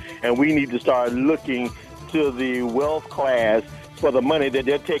we are, and we need to start looking to the wealth class for the money that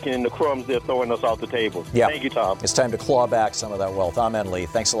they're taking and the crumbs they're throwing us off the table. Yeah. Thank you, Tom. It's time to claw back some of that wealth. Amen, Lee.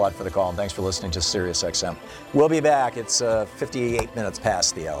 Thanks a lot for the call, and thanks for listening to Sirius XM. We'll be back. It's 58 minutes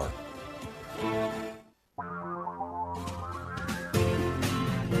past the hour.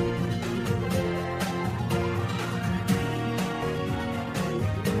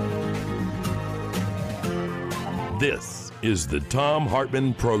 This is the Thom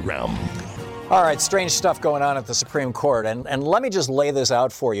Hartmann Program. All right, strange stuff going on at the Supreme Court, and let me just lay this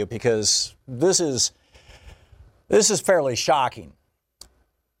out for you because this is fairly shocking.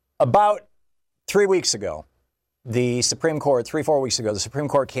 About 3 weeks ago, the Supreme Court, 4 weeks ago, the Supreme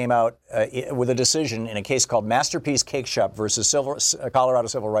Court came out with a decision in a case called Masterpiece Cake Shop versus Colorado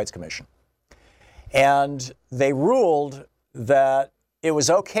Civil Rights Commission. And they ruled that it was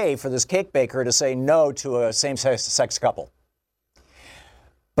okay for this cake baker to say no to a same-sex couple.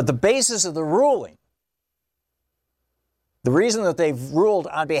 But the basis of the ruling, the reason that they've ruled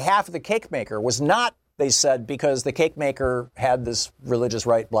on behalf of the cake maker was not, they said, because the cake maker had this religious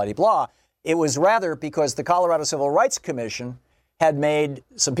right, blah-de-blah. It was rather because the Colorado Civil Rights Commission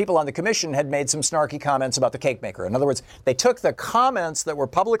some people on the commission had made some snarky comments about the cake maker. In other words, they took the comments that were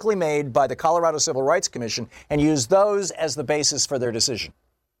publicly made by the Colorado Civil Rights Commission and used those as the basis for their decision.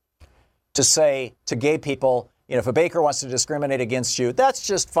 To say to gay people, if a baker wants to discriminate against you, that's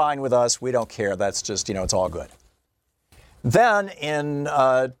just fine with us. We don't care. That's just, it's all good. Then in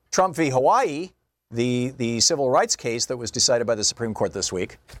Trump v. Hawaii, the civil rights case that was decided by the Supreme Court this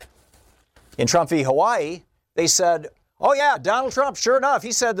week, in Trump v. Hawaii, they said, oh yeah, Donald Trump, sure enough,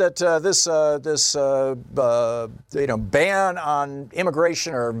 he said that this ban on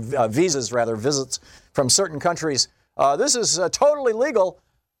immigration or visits from certain countries, this is totally legal.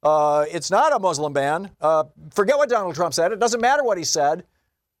 It's not a Muslim ban. Forget what Donald Trump said. It doesn't matter what he said.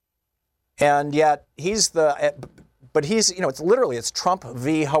 And yet it's literally, it's Trump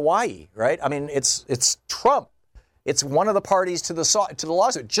v. Hawaii, right? I mean, it's Trump. It's one of the parties to the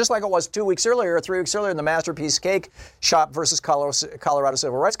lawsuit, just like it was 3 weeks earlier in the Masterpiece Cake Shop versus Colorado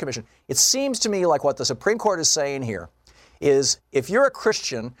Civil Rights Commission. It seems to me like what the Supreme Court is saying here is, if you're a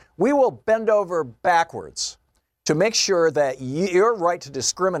Christian, we will bend over backwards to make sure that your right to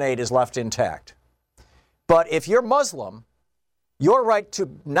discriminate is left intact. But if you're Muslim, your right to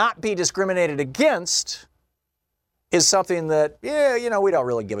not be discriminated against is something that, we don't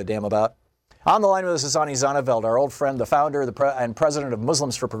really give a damn about. On the line with us is Zonneveld, our old friend, the founder and president of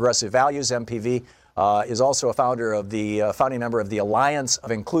Muslims for Progressive Values, MPV, is also a founding member of the Alliance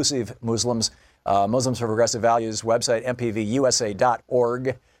of Inclusive Muslims, Muslims for Progressive Values website,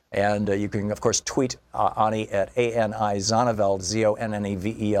 mpvusa.org. And you can, of course, tweet Ani at ANI Zonneveld,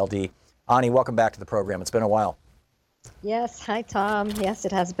 Zonneveld. Ani, welcome back to the program. It's been a while. Yes. Hi, Tom. Yes,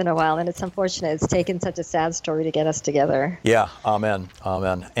 it has been a while, and it's unfortunate. It's taken such a sad story to get us together. Yeah. Amen.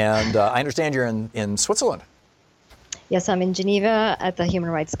 Amen. And I understand you're in Switzerland. Yes, I'm in Geneva at the Human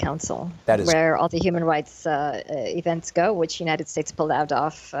Rights Council, where all the human rights events go, which the United States pulled out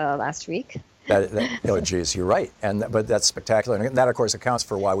of last week. Oh, geez, you're right. But that's spectacular. And that, of course, accounts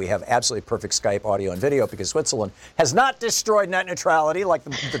for why we have absolutely perfect Skype audio and video, because Switzerland has not destroyed net neutrality like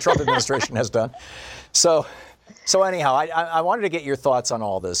the Trump administration has done. So anyhow, I wanted to get your thoughts on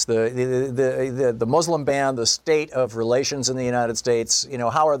all this. The Muslim ban, the state of relations in the United States.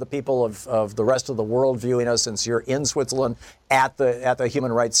 How are the people of the rest of the world viewing us, since you're in Switzerland at the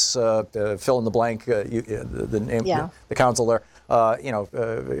human rights fill in the blank the council there.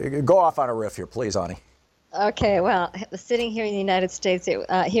 Go off on a riff here, please, Ani. Okay, well, sitting here in the United States,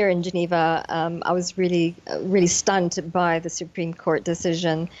 here in Geneva, I was really, really stunned by the Supreme Court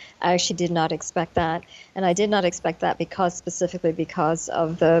decision. I actually did not expect that. And I did not expect that specifically because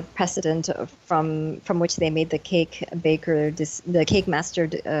of the precedent from which they made the cake master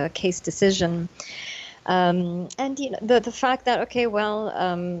case decision. And the fact that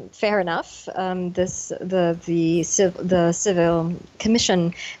fair enough. The civil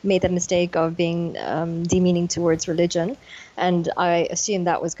commission made the mistake of being demeaning towards religion, and I assume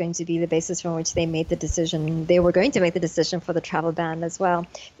that was going to be the basis from which they made the decision. They were going to make the decision for the travel ban as well,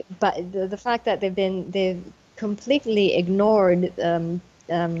 but the fact that they've completely ignored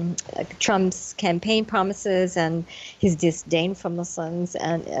Trump's campaign promises and his disdain for Muslims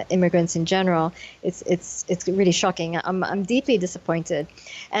and immigrants in general, it's really shocking. I'm deeply disappointed,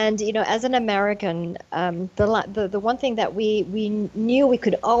 and as an American, the one thing that we knew we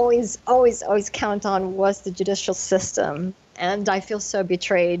could always count on was the judicial system, and I feel so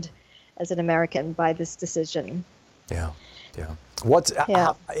betrayed as an American by this decision. Yeah.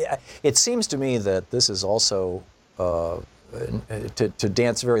 It seems to me that this is also to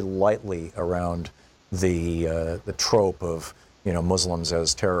dance very lightly around the trope of Muslims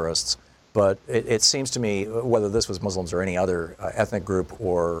as terrorists, but it seems to me, whether this was Muslims or any other ethnic group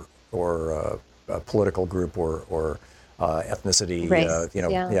or political group or ethnicity,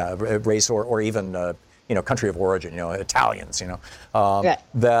 race or even country of origin, Italians,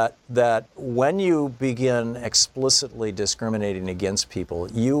 that when you begin explicitly discriminating against people,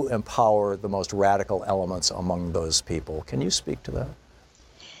 you empower the most radical elements among those people. Can you speak to that?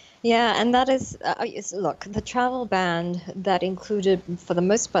 Yeah, and that is, look, the travel ban that included, for the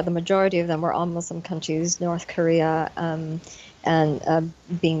most part, the majority of them were all Muslim countries, North Korea and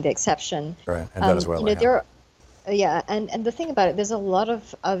being the exception. Right, and Venezuela. And the thing about it, there's a lot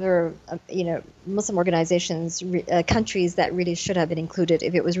of other, Muslim organizations, countries that really should have been included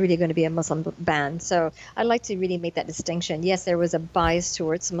if it was really going to be a Muslim ban. So I'd like to really make that distinction. Yes, there was a bias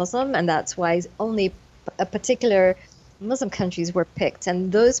towards Muslim, and that's why only a particular Muslim countries were picked.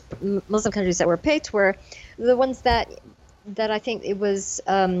 And those Muslim countries that were picked were the ones that I think it was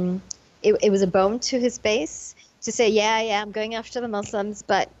a bone to his base to say, I'm going after the Muslims,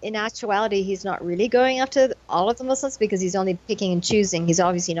 but in actuality, he's not really going after all of the Muslims because he's only picking and choosing. He's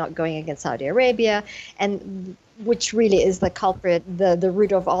obviously not going against Saudi Arabia, and which really is the culprit, the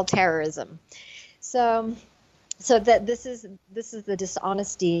root of all terrorism. So that this is the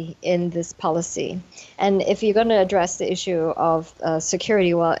dishonesty in this policy. And if you're going to address the issue of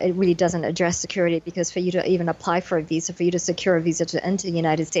security, well, it really doesn't address security, because for you to even apply for a visa, for you to secure a visa to enter the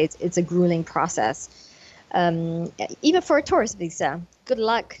United States, it's a grueling process. Even for a tourist visa, good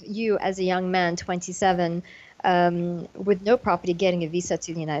luck you as a young man, 27, with no property getting a visa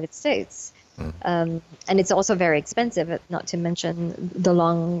to the United States. And it's also very expensive, not to mention the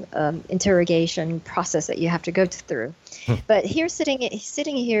long interrogation process that you have to go through. But here, sitting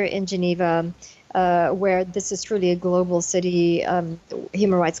here in Geneva, where this is truly a global city,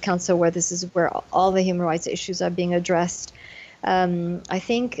 Human Rights Council, where this is where all the human rights issues are being addressed. I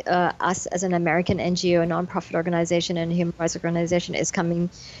think us as an American NGO, a nonprofit organization and a human rights organization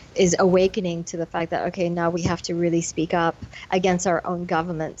is awakening to the fact that, okay, now we have to really speak up against our own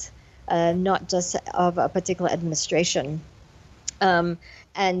government, not just of a particular administration.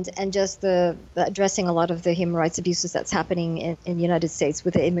 And just the addressing a lot of the human rights abuses that's happening in the United States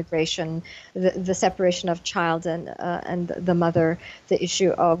with the immigration, the separation of child and the mother, the issue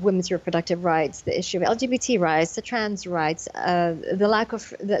of women's reproductive rights, the issue of LGBT rights, the trans rights, the lack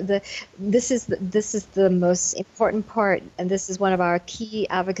of this is the most important part, and this is one of our key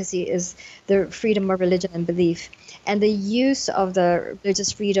advocacy, is the freedom of religion and belief, and the use of the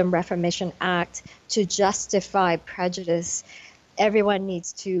Religious Freedom Reformation Act to justify prejudice. Everyone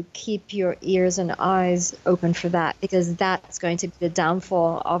needs to keep your ears and eyes open for that, because that's going to be the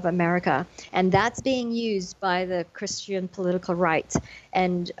downfall of America. And that's being used by the Christian political right.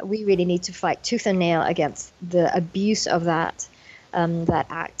 And we really need to fight tooth and nail against the abuse of that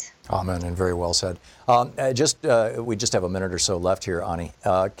act. Amen, and very well said. We just have a minute or so left here, Ani.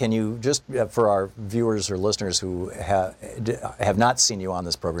 Can you just, for our viewers or listeners who have not seen you on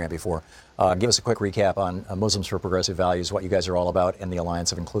this program before, give us a quick recap on Muslims for Progressive Values, what you guys are all about, and the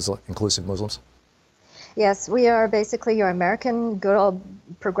Alliance of Inclusive Muslims? Yes, we are basically your good old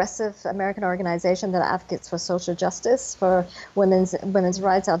progressive American organization that advocates for social justice, for women's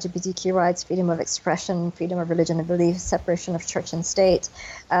rights, LGBTQ rights, freedom of expression, freedom of religion and belief, separation of church and state.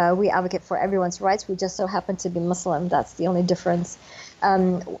 We advocate for everyone's rights. We just so happen to be Muslim. That's the only difference.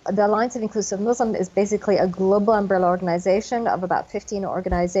 The Alliance of Inclusive Muslim is basically a global umbrella organization of about 15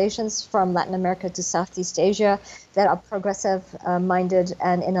 organizations from Latin America to Southeast Asia that are progressive-minded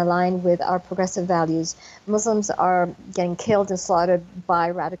and in line with our progressive values. Muslims are getting killed and slaughtered by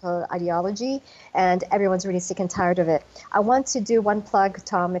radical ideology, and everyone's really sick and tired of it. I want to do one plug,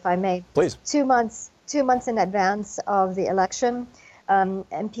 Tom, if I may. Please. 2 months in advance of the election,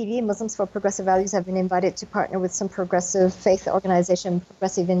 MPV, Muslims for Progressive Values, have been invited to partner with some progressive faith organizations,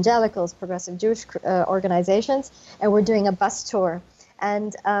 progressive evangelicals, progressive Jewish organizations, and we're doing a bus tour.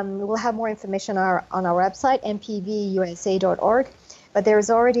 And we'll have more information on our website, mpvusa.org. But there is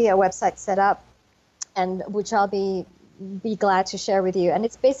already a website set up, and which I'll be glad to share with you. And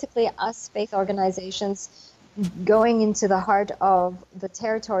it's basically us faith organizations going into the heart of the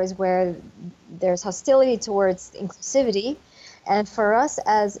territories where there's hostility towards inclusivity. And for us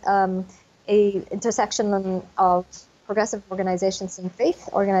as a intersection of progressive organizations and faith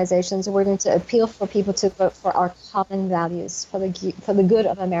organizations, we're going to appeal for people to vote for our common values, for the good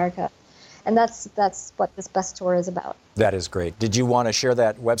of America. And that's what this bus tour is about. That is great. Did you want to share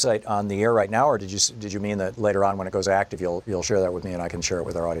that website on the air right now, or did you mean that later on when it goes active, you'll share that with me and I can share it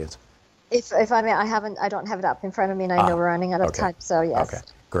with our audience? If I may, I don't have it up in front of me, and I know we're running out of time. So yes. Okay.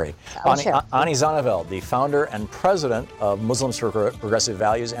 Great. Ani Zonneveld, the founder and president of Muslims for Progressive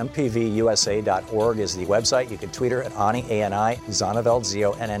Values, mpvusa.org is the website. You can tweet her at Ani, A-N-I, Zonneveld,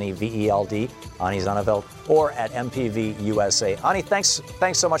 Z-O-N-N-E-V-E-L-D, Ani Zonneveld, or at mpvusa. Ani,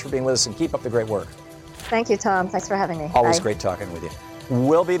 thanks so much for being with us, and keep up the great work. Thank you, Tom. Thanks for having me. Always great talking with you.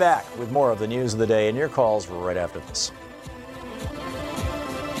 We'll be back with more of the news of the day and your calls right after this.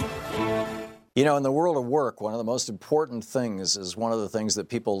 You know, in the world of work, one of the most important things is one of the things that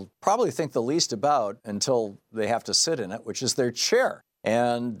people probably think the least about until they have to sit in it, which is their chair.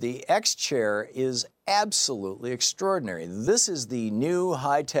 And the X chair is absolutely extraordinary. This is the new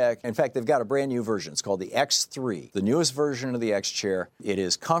high-tech, in fact, they've got a brand new version. It's called the X3, the newest version of the X chair. It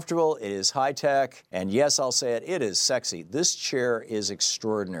is comfortable, it is high-tech, and yes, I'll say it, it is sexy. This chair is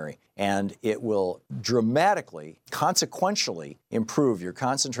extraordinary, and it will dramatically, consequentially improve your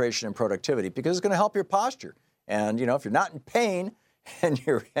concentration and productivity because it's going to help your posture. And, you know, if you're not in pain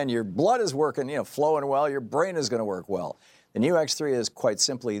and your blood is working, you know, flowing well, your brain is going to work well. The new X3 is quite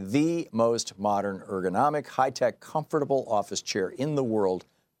simply the most modern, ergonomic, high-tech, comfortable office chair in the world,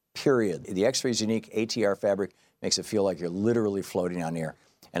 period. The X3's unique ATR fabric makes it feel like you're literally floating on air.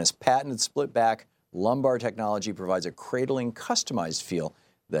 And its patented split-back lumbar technology provides a cradling, customized feel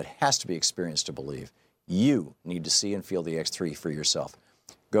that has to be experienced to believe. You need to see and feel the X3 for yourself.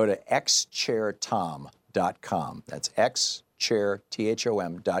 Go to xchairtom.com. That's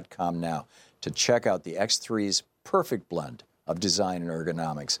xchairtom.com now to check out the X3's perfect blend of design and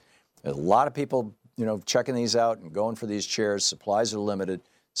ergonomics. There's a lot of people, you know, checking these out and going for these chairs. Supplies are limited,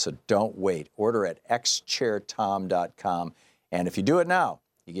 so don't wait. Order at xchairtom.com, and if you do it now,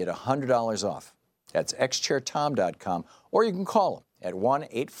 you get $100 off. That's xchairtom.com, or you can call them at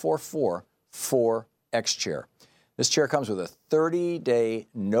 1-844-4XChair. This chair comes with a 30-day,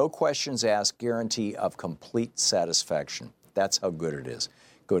 no questions asked guarantee of complete satisfaction. That's how good it is.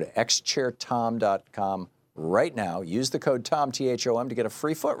 Go to xchairtom.com right now. Use the code TOM, T-H-O-M, to get a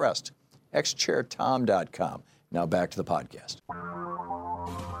free footrest. xchairtom.com. Now back to the podcast.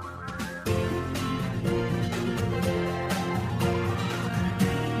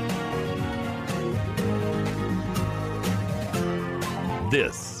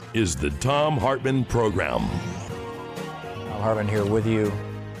 This is the Thom Hartmann Program. Thom Hartmann here with you.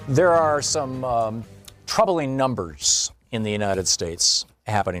 There are some troubling numbers in the United States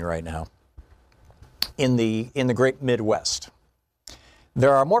happening right now. In the great Midwest,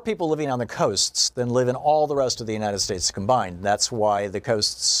 there are more people living on the coasts than live in all the rest of the United States combined. That's why the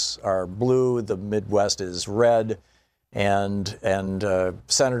coasts are blue, the Midwest is red, and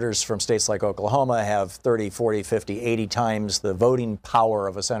senators from states like Oklahoma have 30, 40, 50, 80 times the voting power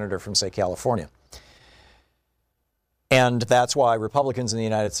of a senator from, say, California. And that's why Republicans in the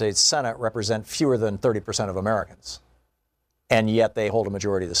United States Senate represent fewer than 30% of Americans, and yet they hold a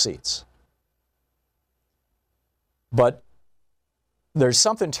majority of the seats. But there's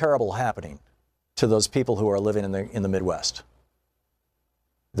something terrible happening to those people who are living in the Midwest,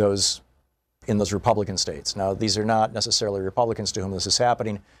 those in those Republican states. Now, these are not necessarily Republicans to whom this is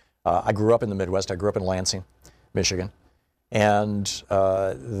happening. I grew up in the Midwest. I grew up in Lansing, Michigan, and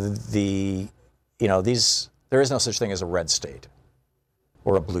there is no such thing as a red state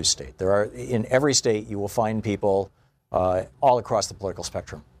or a blue state. There are, in every state, you will find people all across the political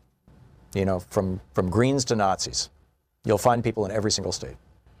spectrum. You know, from Greens to Nazis. You'll find people in every single state.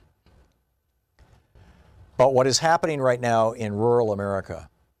 But what is happening right now in rural America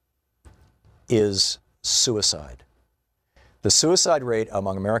is suicide. The suicide rate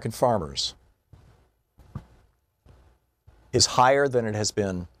among American farmers is higher than it has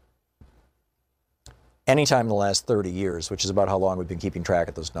been any time in the last 30 years, which is about how long we've been keeping track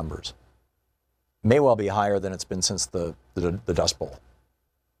of those numbers. May well be higher than it's been since the Dust Bowl.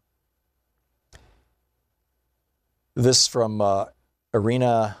 This from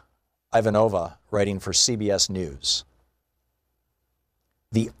Irina Ivanova, writing for CBS News.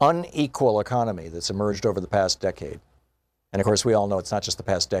 The unequal economy that's emerged over the past decade, and of course we all know it's not just the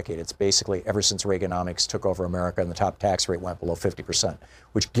past decade, it's basically ever since Reaganomics took over America and the top tax rate went below 50%,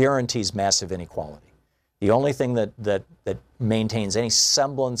 which guarantees massive inequality. The only thing that maintains any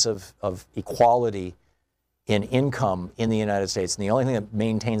semblance of equality in income in the United States, and the only thing that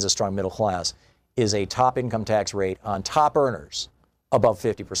maintains a strong middle class, is a top income tax rate on top earners above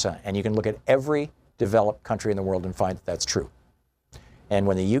 50%. And you can look at every developed country in the world and find that that's true. And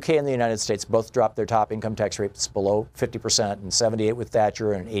when the UK and the United States both dropped their top income tax rates below 50%, in 78 with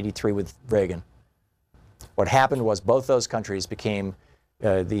Thatcher and 83 with Reagan, what happened was both those countries became,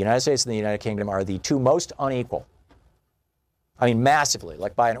 the United States and the United Kingdom are the two most unequal. I mean, massively,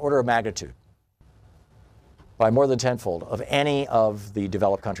 like by an order of magnitude, by more than tenfold of any of the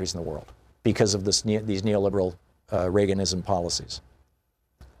developed countries in the world because of these neoliberal Reaganism policies.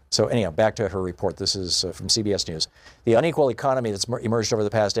 So anyhow, back to her report. This is from CBS News. The unequal economy that's emerged over the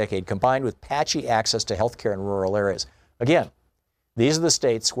past decade, combined with patchy access to health care in rural areas. Again, these are the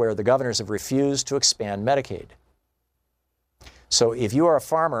states where the governors have refused to expand Medicaid. So if you are a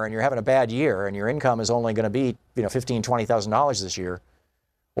farmer and you're having a bad year and your income is only going to be, $15,000, $20,000 this year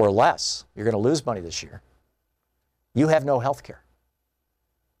or less, you're going to lose money this year. You have no health care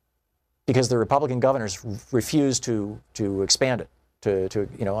because the Republican governors refused to expand it.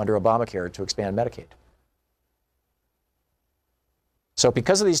 Under Obamacare, to expand Medicaid. So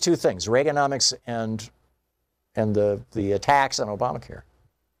because of these two things, Reaganomics and the attacks on Obamacare.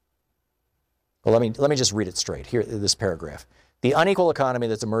 Well, let me just read it straight. Here, this paragraph. The unequal economy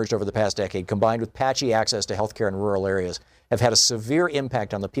that's emerged over the past decade, combined with patchy access to health care in rural areas, have had a severe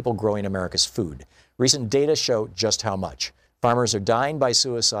impact on the people growing America's food. Recent data show just how much. Farmers are dying by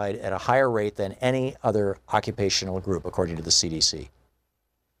suicide at a higher rate than any other occupational group, according to the CDC.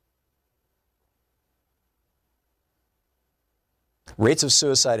 Rates of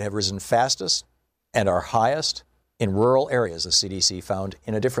suicide have risen fastest and are highest in rural areas, the CDC found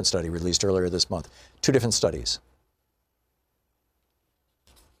in a different study released earlier this month. 2 different studies.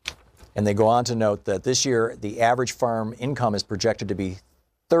 And they go on to note that this year, the average farm income is projected to be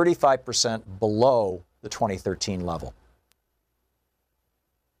 35% below the 2013 level.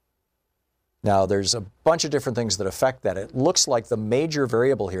 Now, there's a bunch of different things that affect that. It looks like the major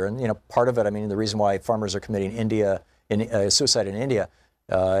variable here, and part of it, the reason why farmers are committing suicide in India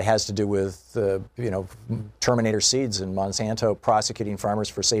has to do with Terminator seeds and Monsanto prosecuting farmers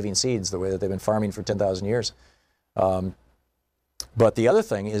for saving seeds the way that they've been farming for 10,000 years. But the other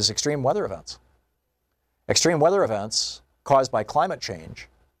thing is extreme weather events. Extreme weather events caused by climate change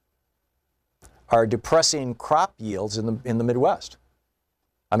are depressing crop yields in the Midwest.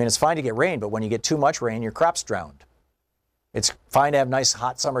 It's fine to get rain, but when you get too much rain, your crop's drowned. It's fine to have nice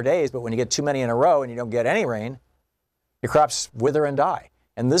hot summer days, but when you get too many in a row and you don't get any rain, your crops wither and die.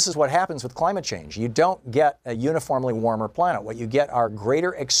 And this is what happens with climate change. You don't get a uniformly warmer planet. What you get are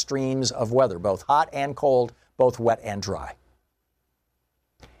greater extremes of weather, both hot and cold, both wet and dry.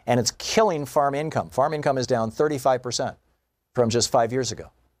 And it's killing farm income. Farm income is down 35% from just 5 years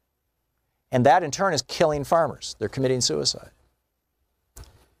ago. And that in turn is killing farmers. They're committing suicide.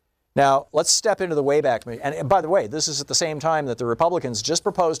 Now, let's step into the Wayback Machine. And by the way, this is at the same time that the Republicans just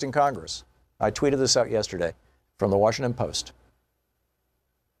proposed in Congress. I tweeted this out yesterday from the Washington Post.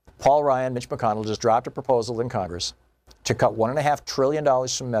 Paul Ryan, Mitch McConnell just dropped a proposal in Congress to cut $1.5 trillion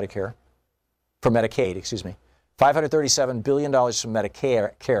from Medicaid, $537 billion from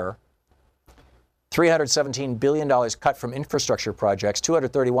Medicare, $317 billion cut from infrastructure projects,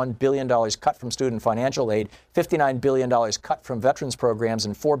 $231 billion cut from student financial aid, $59 billion cut from veterans programs,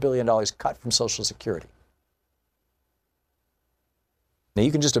 and $4 billion cut from Social Security. Now,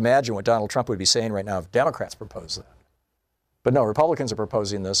 you can just imagine what Donald Trump would be saying right now if Democrats proposed that. But no, Republicans are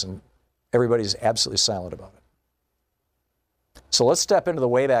proposing this, and everybody's absolutely silent about it. So let's step into the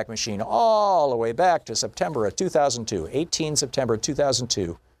Wayback Machine all the way back to September of 2002, 18 September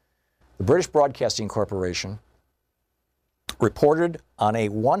 2002. The British Broadcasting Corporation reported on a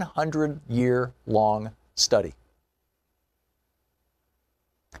 100-year-long study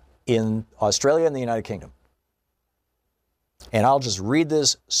in Australia and the United Kingdom. And I'll just read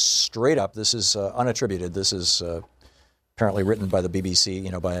this straight up. This is unattributed. This is apparently written by the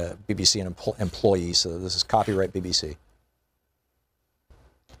BBC, by a BBC employee, so this is copyright BBC.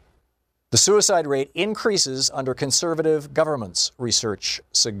 The suicide rate increases under conservative governments, research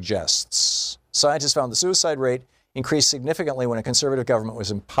suggests. Scientists found the suicide rate increased significantly when a conservative government was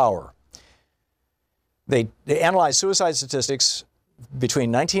in power. They analyzed suicide statistics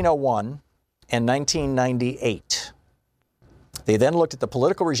between 1901 and 1998. They then looked at the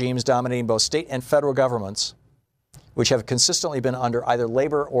political regimes dominating both state and federal governments, which have consistently been under either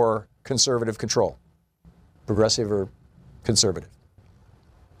labor or conservative control, progressive or conservative.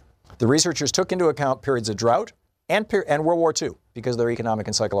 The researchers took into account periods of drought and World War II because of their economic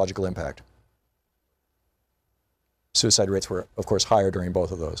and psychological impact. Suicide rates were, of course, higher during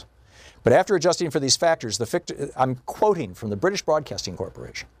both of those. But after adjusting for these factors, I'm quoting from the British Broadcasting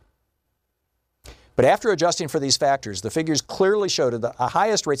Corporation. But after adjusting for these factors, the figures clearly showed that the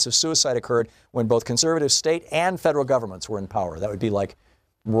highest rates of suicide occurred when both conservative state and federal governments were in power. That would be like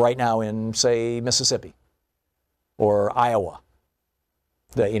right now in, say, Mississippi or Iowa.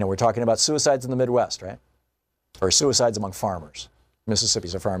 We're talking about suicides in the Midwest, right? Or suicides among farmers.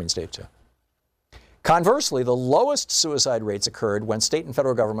 Mississippi's a farming state, too. Conversely, the lowest suicide rates occurred when state and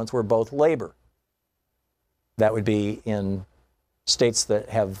federal governments were both labor. That would be in states that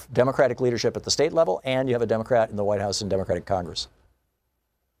have Democratic leadership at the state level, and you have a Democrat in the White House and Democratic Congress.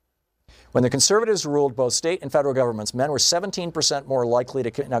 When the conservatives ruled both state and federal governments, men were 17% more likely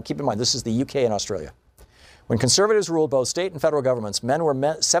to... Now, keep in mind, this is the UK and Australia. When conservatives ruled both state and federal governments, men were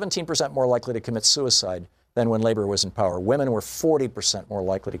 17% more likely to commit suicide than when labor was in power. Women were 40% more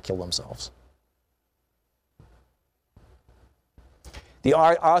likely to kill themselves. The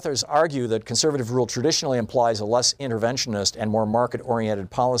authors argue that conservative rule traditionally implies a less interventionist and more market-oriented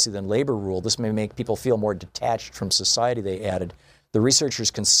policy than labor rule. This may make people feel more detached from society, they added. The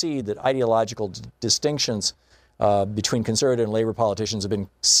researchers concede that ideological distinctions between conservative and labor politicians have been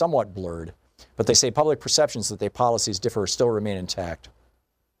somewhat blurred, but they say public perceptions that their policies differ still remain intact.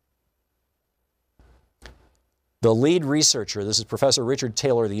 The lead researcher, this is Professor Richard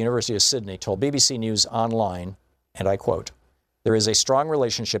Taylor of the University of Sydney, told BBC News Online, and I quote, "There is a strong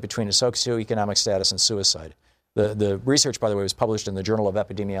relationship between a socioeconomic status and suicide." The research, by the way, was published in the Journal of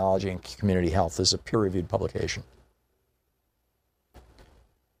Epidemiology and Community Health. This is a peer-reviewed publication.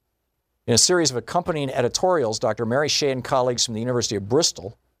 In a series of accompanying editorials, Dr. Mary Shea and colleagues from the University of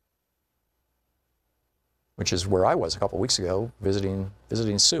Bristol, which is where I was a couple weeks ago, visiting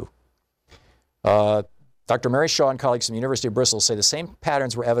Sue. Dr. Mary Shaw and colleagues from the University of Bristol say the same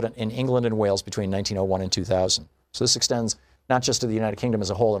patterns were evident in England and Wales between 1901 and 2000. So this extends not just to the United Kingdom as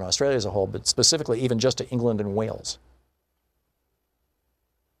a whole and Australia as a whole, but specifically even just to England and Wales.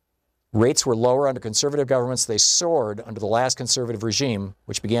 Rates were lower under conservative governments. They soared under the last conservative regime,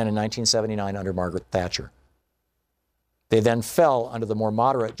 which began in 1979 under Margaret Thatcher. They then fell under the more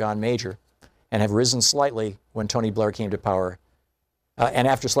moderate John Major and have risen slightly when Tony Blair came to power. And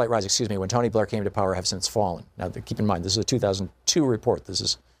after slight rise, when Tony Blair came to power, have since fallen. Now, keep in mind, this is a 2002 report. This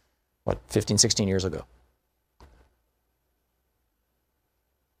is, 15, 16 years ago.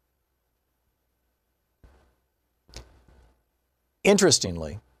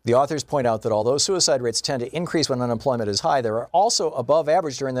 Interestingly, the authors point out that although suicide rates tend to increase when unemployment is high, they are also above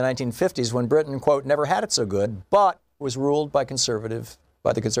average during the 1950s when Britain, quote, never had it so good, but was ruled by the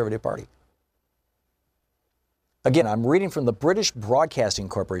Conservative Party. Again, I'm reading from the British Broadcasting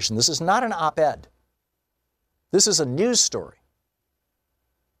Corporation. This is not an op-ed. This is a news story.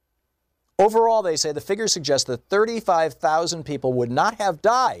 Overall, they say the figures suggest that 35,000 people would not have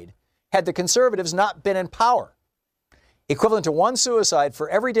died had the Conservatives not been in power, equivalent to 1 suicide for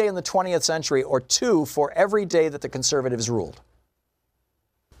every day in the 20th century or 2 for every day that the Conservatives ruled.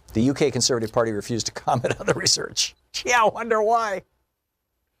 The UK Conservative Party refused to comment on the research. Yeah, I wonder why.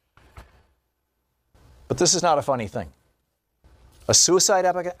 But this is not a funny thing. A suicide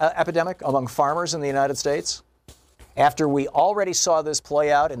epidemic among farmers in the United States, after we already saw this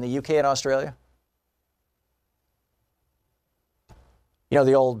play out in the UK and Australia. You know,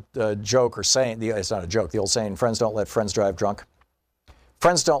 the old joke or saying, it's not a joke, the old saying, friends don't let friends drive drunk.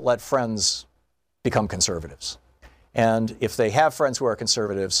 Friends don't let friends become conservatives. And if they have friends who are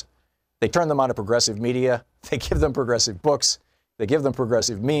conservatives, they turn them on to progressive media, they give them progressive books, they give them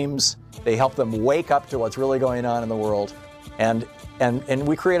progressive memes, they help them wake up to what's really going on in the world, and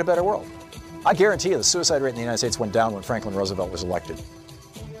we create a better world. I guarantee you the suicide rate in the United States went down when Franklin Roosevelt was elected.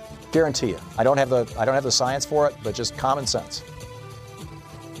 Guarantee you. I don't have the science for it, but just common sense.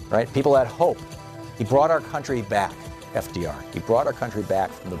 Right? People had hope. He brought our country back, FDR. He brought our country back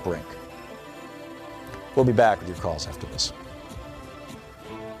from the brink. We'll be back with your calls after this.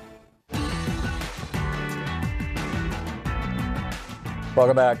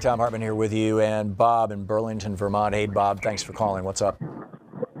 Welcome back. Thom Hartmann here with you and Bob in Burlington, Vermont. Hey, Bob, thanks for calling. What's up?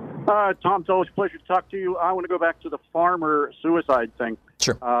 Tom, it's always a pleasure to talk to you. I want to go back to the farmer suicide thing.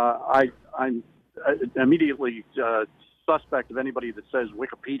 Sure. I'm immediately suspect of anybody that says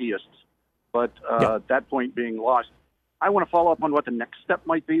Wikipediasts, but that point being lost. I want to follow up on what the next step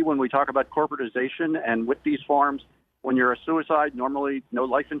might be when we talk about corporatization and with these farms. when you're a suicide, normally no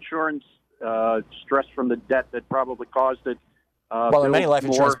life insurance, stress from the debt that probably caused it. Well, and many life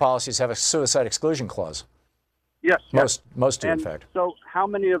insurance policies have a suicide exclusion clause. Yes. Most do, in fact. So how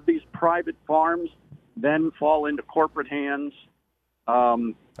many of these private farms then fall into corporate hands?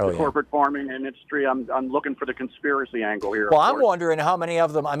 Corporate farming industry. I'm looking for the conspiracy angle here. Well, I'm wondering how many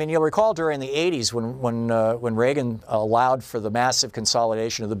of them. I mean, you'll recall during the '80s when Reagan allowed for the massive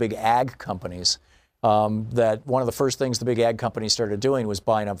consolidation of the big ag companies, that one of the first things the big ag companies started doing was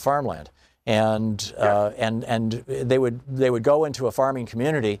buying up farmland, and they would go into a farming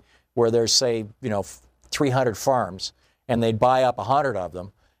community where there's, say, 300 farms, and they'd buy up 100 of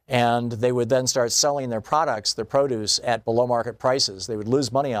them. And they would then start selling their products, their produce, at below market prices. They would lose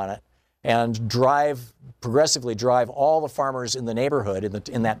money on it and progressively drive all the farmers in the neighborhood,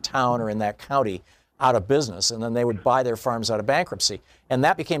 in that town or in that county, out of business. And then they would buy their farms out of bankruptcy. And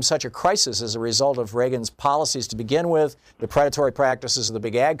that became such a crisis as a result of Reagan's policies to begin with, the predatory practices of the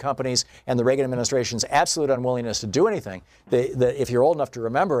big ag companies, and the Reagan administration's absolute unwillingness to do anything. If you're old enough to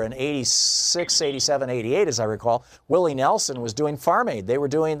remember, in 86, 87, 88, as I recall, Willie Nelson was doing Farm Aid. They were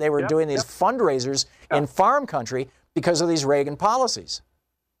doing these fundraisers in farm country because of these Reagan policies.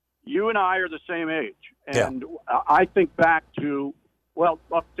 You and I are the same age. And I think back to, well,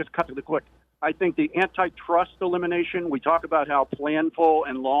 I'll just cut to the quick. I think the antitrust elimination, we talk about how planful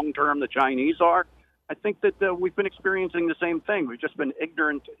and long-term the Chinese are. I think that we've been experiencing the same thing. We've just been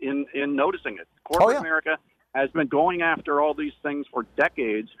ignorant in noticing it. Corporate America has been going after all these things for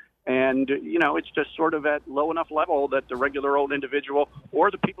decades, and, it's just sort of at low enough level that the regular old individual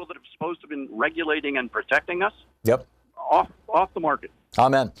or the people that are supposed to have been regulating and protecting us, off the market.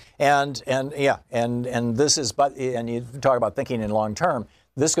 Amen. And this is, and you talk about thinking in long term.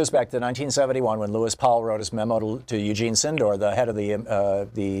 This goes back to 1971 when Lewis Powell wrote his memo to Eugene Sindor, the head of the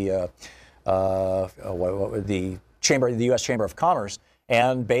U.S. Chamber of Commerce,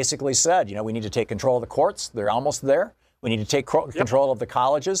 and basically said, we need to take control of the courts. They're almost there. We need to take control of the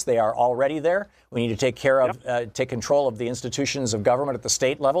colleges. They are already there. We need to take control of the institutions of government at the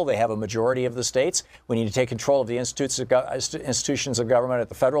state level. They have a majority of the states. We need to take control of the institutions of government at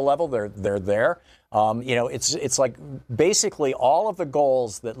the federal level. They're there. It's like basically all of the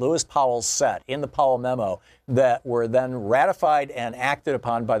goals that Lewis Powell set in the Powell memo that were then ratified and acted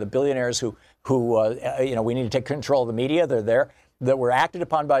upon by the billionaires who we need to take control of the media. They're there. That were acted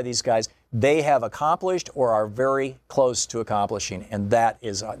upon by these guys, they have accomplished or are very close to accomplishing, and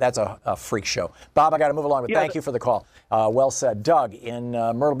that's a freak show. Bob, I got to move along, but thank you for the call. Well said. Doug in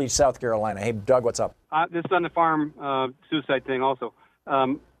Myrtle Beach, South Carolina. Hey, Doug, what's up? This is on the farm suicide thing also.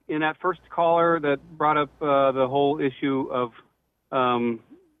 In that first caller that brought up the whole issue of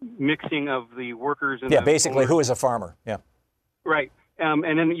mixing of the workers. And basically, who is a farmer? Yeah. Right.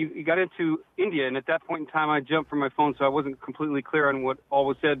 And then you got into India, and at that point in time, I jumped from my phone, so I wasn't completely clear on what all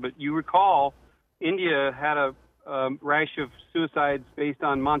was said. But you recall, India had a rash of suicides based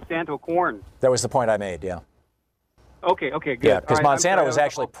on Monsanto corn. That was the point I made, yeah. Okay, good. Yeah, because Monsanto was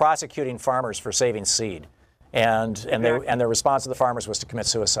actually prosecuting farmers for saving seed. And their response to the farmers was to commit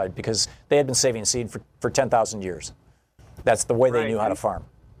suicide because they had been saving seed for 10,000 years. That's the way they knew how to farm.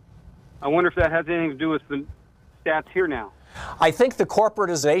 I wonder if that has anything to do with the stats here now. I think the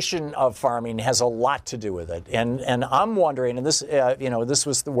corporatization of farming has a lot to do with it, and I'm wondering, and this this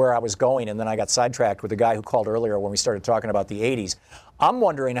was where I was going, and then I got sidetracked with the guy who called earlier when we started talking about the 80s. I'm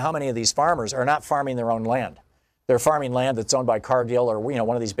wondering how many of these farmers are not farming their own land. They're farming land that's owned by Cargill or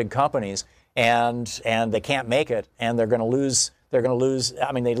one of these big companies, and they can't make it, and they're going to lose. They're going to lose.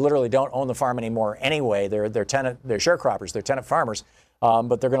 I mean, they literally don't own the farm anymore anyway. They're sharecroppers. They're tenant farmers,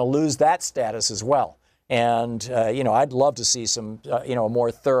 but they're going to lose that status as well. And, I'd love to see some, a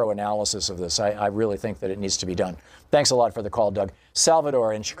more thorough analysis of this. I really think that it needs to be done. Thanks a lot for the call, Doug.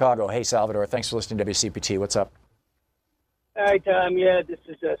 Salvador in Chicago. Hey, Salvador. Thanks for listening to WCPT. What's up? Hi, Tom. Yeah, this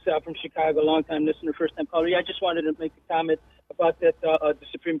is Sal from Chicago, long-time listener, first-time caller. Yeah, I just wanted to make a comment about that the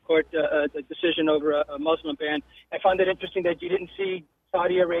Supreme Court the decision over a Muslim ban. I found it interesting that you didn't see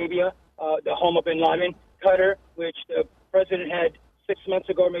Saudi Arabia, the home of bin Laden, Qatar, which the president had 6 months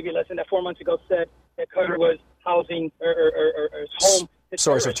ago, or maybe less than that, 4 months ago, said that Qatar was housing or home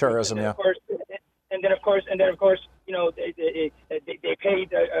source of terrorism. And then of course, they paid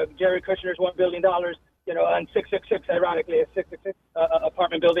Jerry Kushner's $1 billion, on 666, ironically, a 666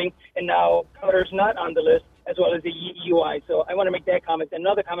 apartment building, and now Qatar's not on the list, as well as the UI. So I want to make that comment.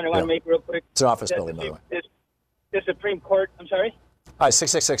 Another comment I want to make real quick. It's an office building, by the way. The Supreme Court. I'm sorry.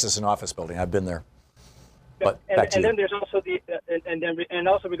 666 is an office building. I've been there. But and then there's also and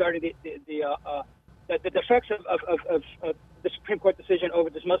also regarding the effects of the Supreme Court decision over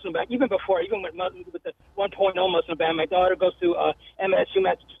this Muslim ban. Even before, even with the 1.0 Muslim ban, my daughter goes to MSU,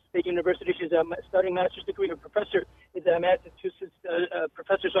 Massachusetts State University. She's studying master's degree. Her professor is a Massachusetts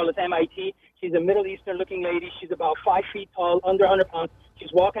professor as well as MIT. She's a Middle Eastern-looking lady. She's about 5 feet tall, under 100 pounds.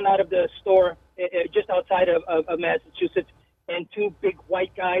 She's walking out of the store just outside of Massachusetts, and two big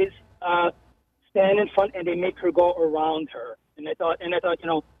white guys stand in front, and they make her go around her. And I thought, you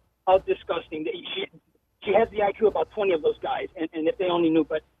know, how disgusting. She has the IQ of about 20 of those guys, and if they only knew.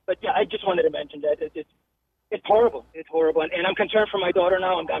 But yeah, I just wanted to mention that it's horrible. It's horrible, and I'm concerned for my daughter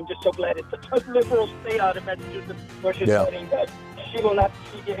now. I'm just so glad it's such a liberal state out of Massachusetts where she's studying that she will not.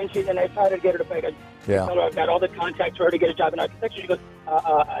 And I tried to get her to beg. I told her I've got all the contacts for her to get a job in architecture. She goes,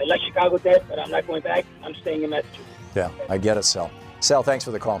 I like Chicago dead, but I'm not going back. I'm staying in Massachusetts. Yeah, I get it, Sal. Sal, thanks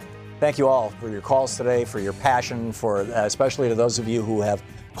for the call. Thank you all for your calls today, for your passion, for especially to those of you who have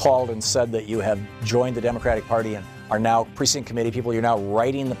called and said that you have joined the Democratic Party and are now precinct committee people. You're now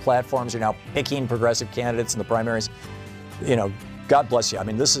writing the platforms. You're now picking progressive candidates in the primaries. You know, God bless you. I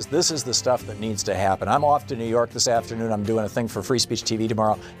mean, this is the stuff that needs to happen. I'm off to New York this afternoon. I'm doing a thing for Free Speech TV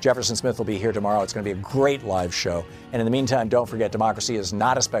tomorrow. Jefferson Smith will be here tomorrow. It's going to be a great live show. And in the meantime, don't forget, democracy is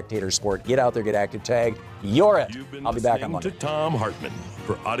not a spectator sport. Get out there, get active, tag. You're it. I'll be back on Monday. To Thom Hartmann.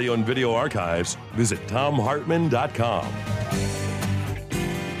 For audio and video archives, visit thomhartmann.com.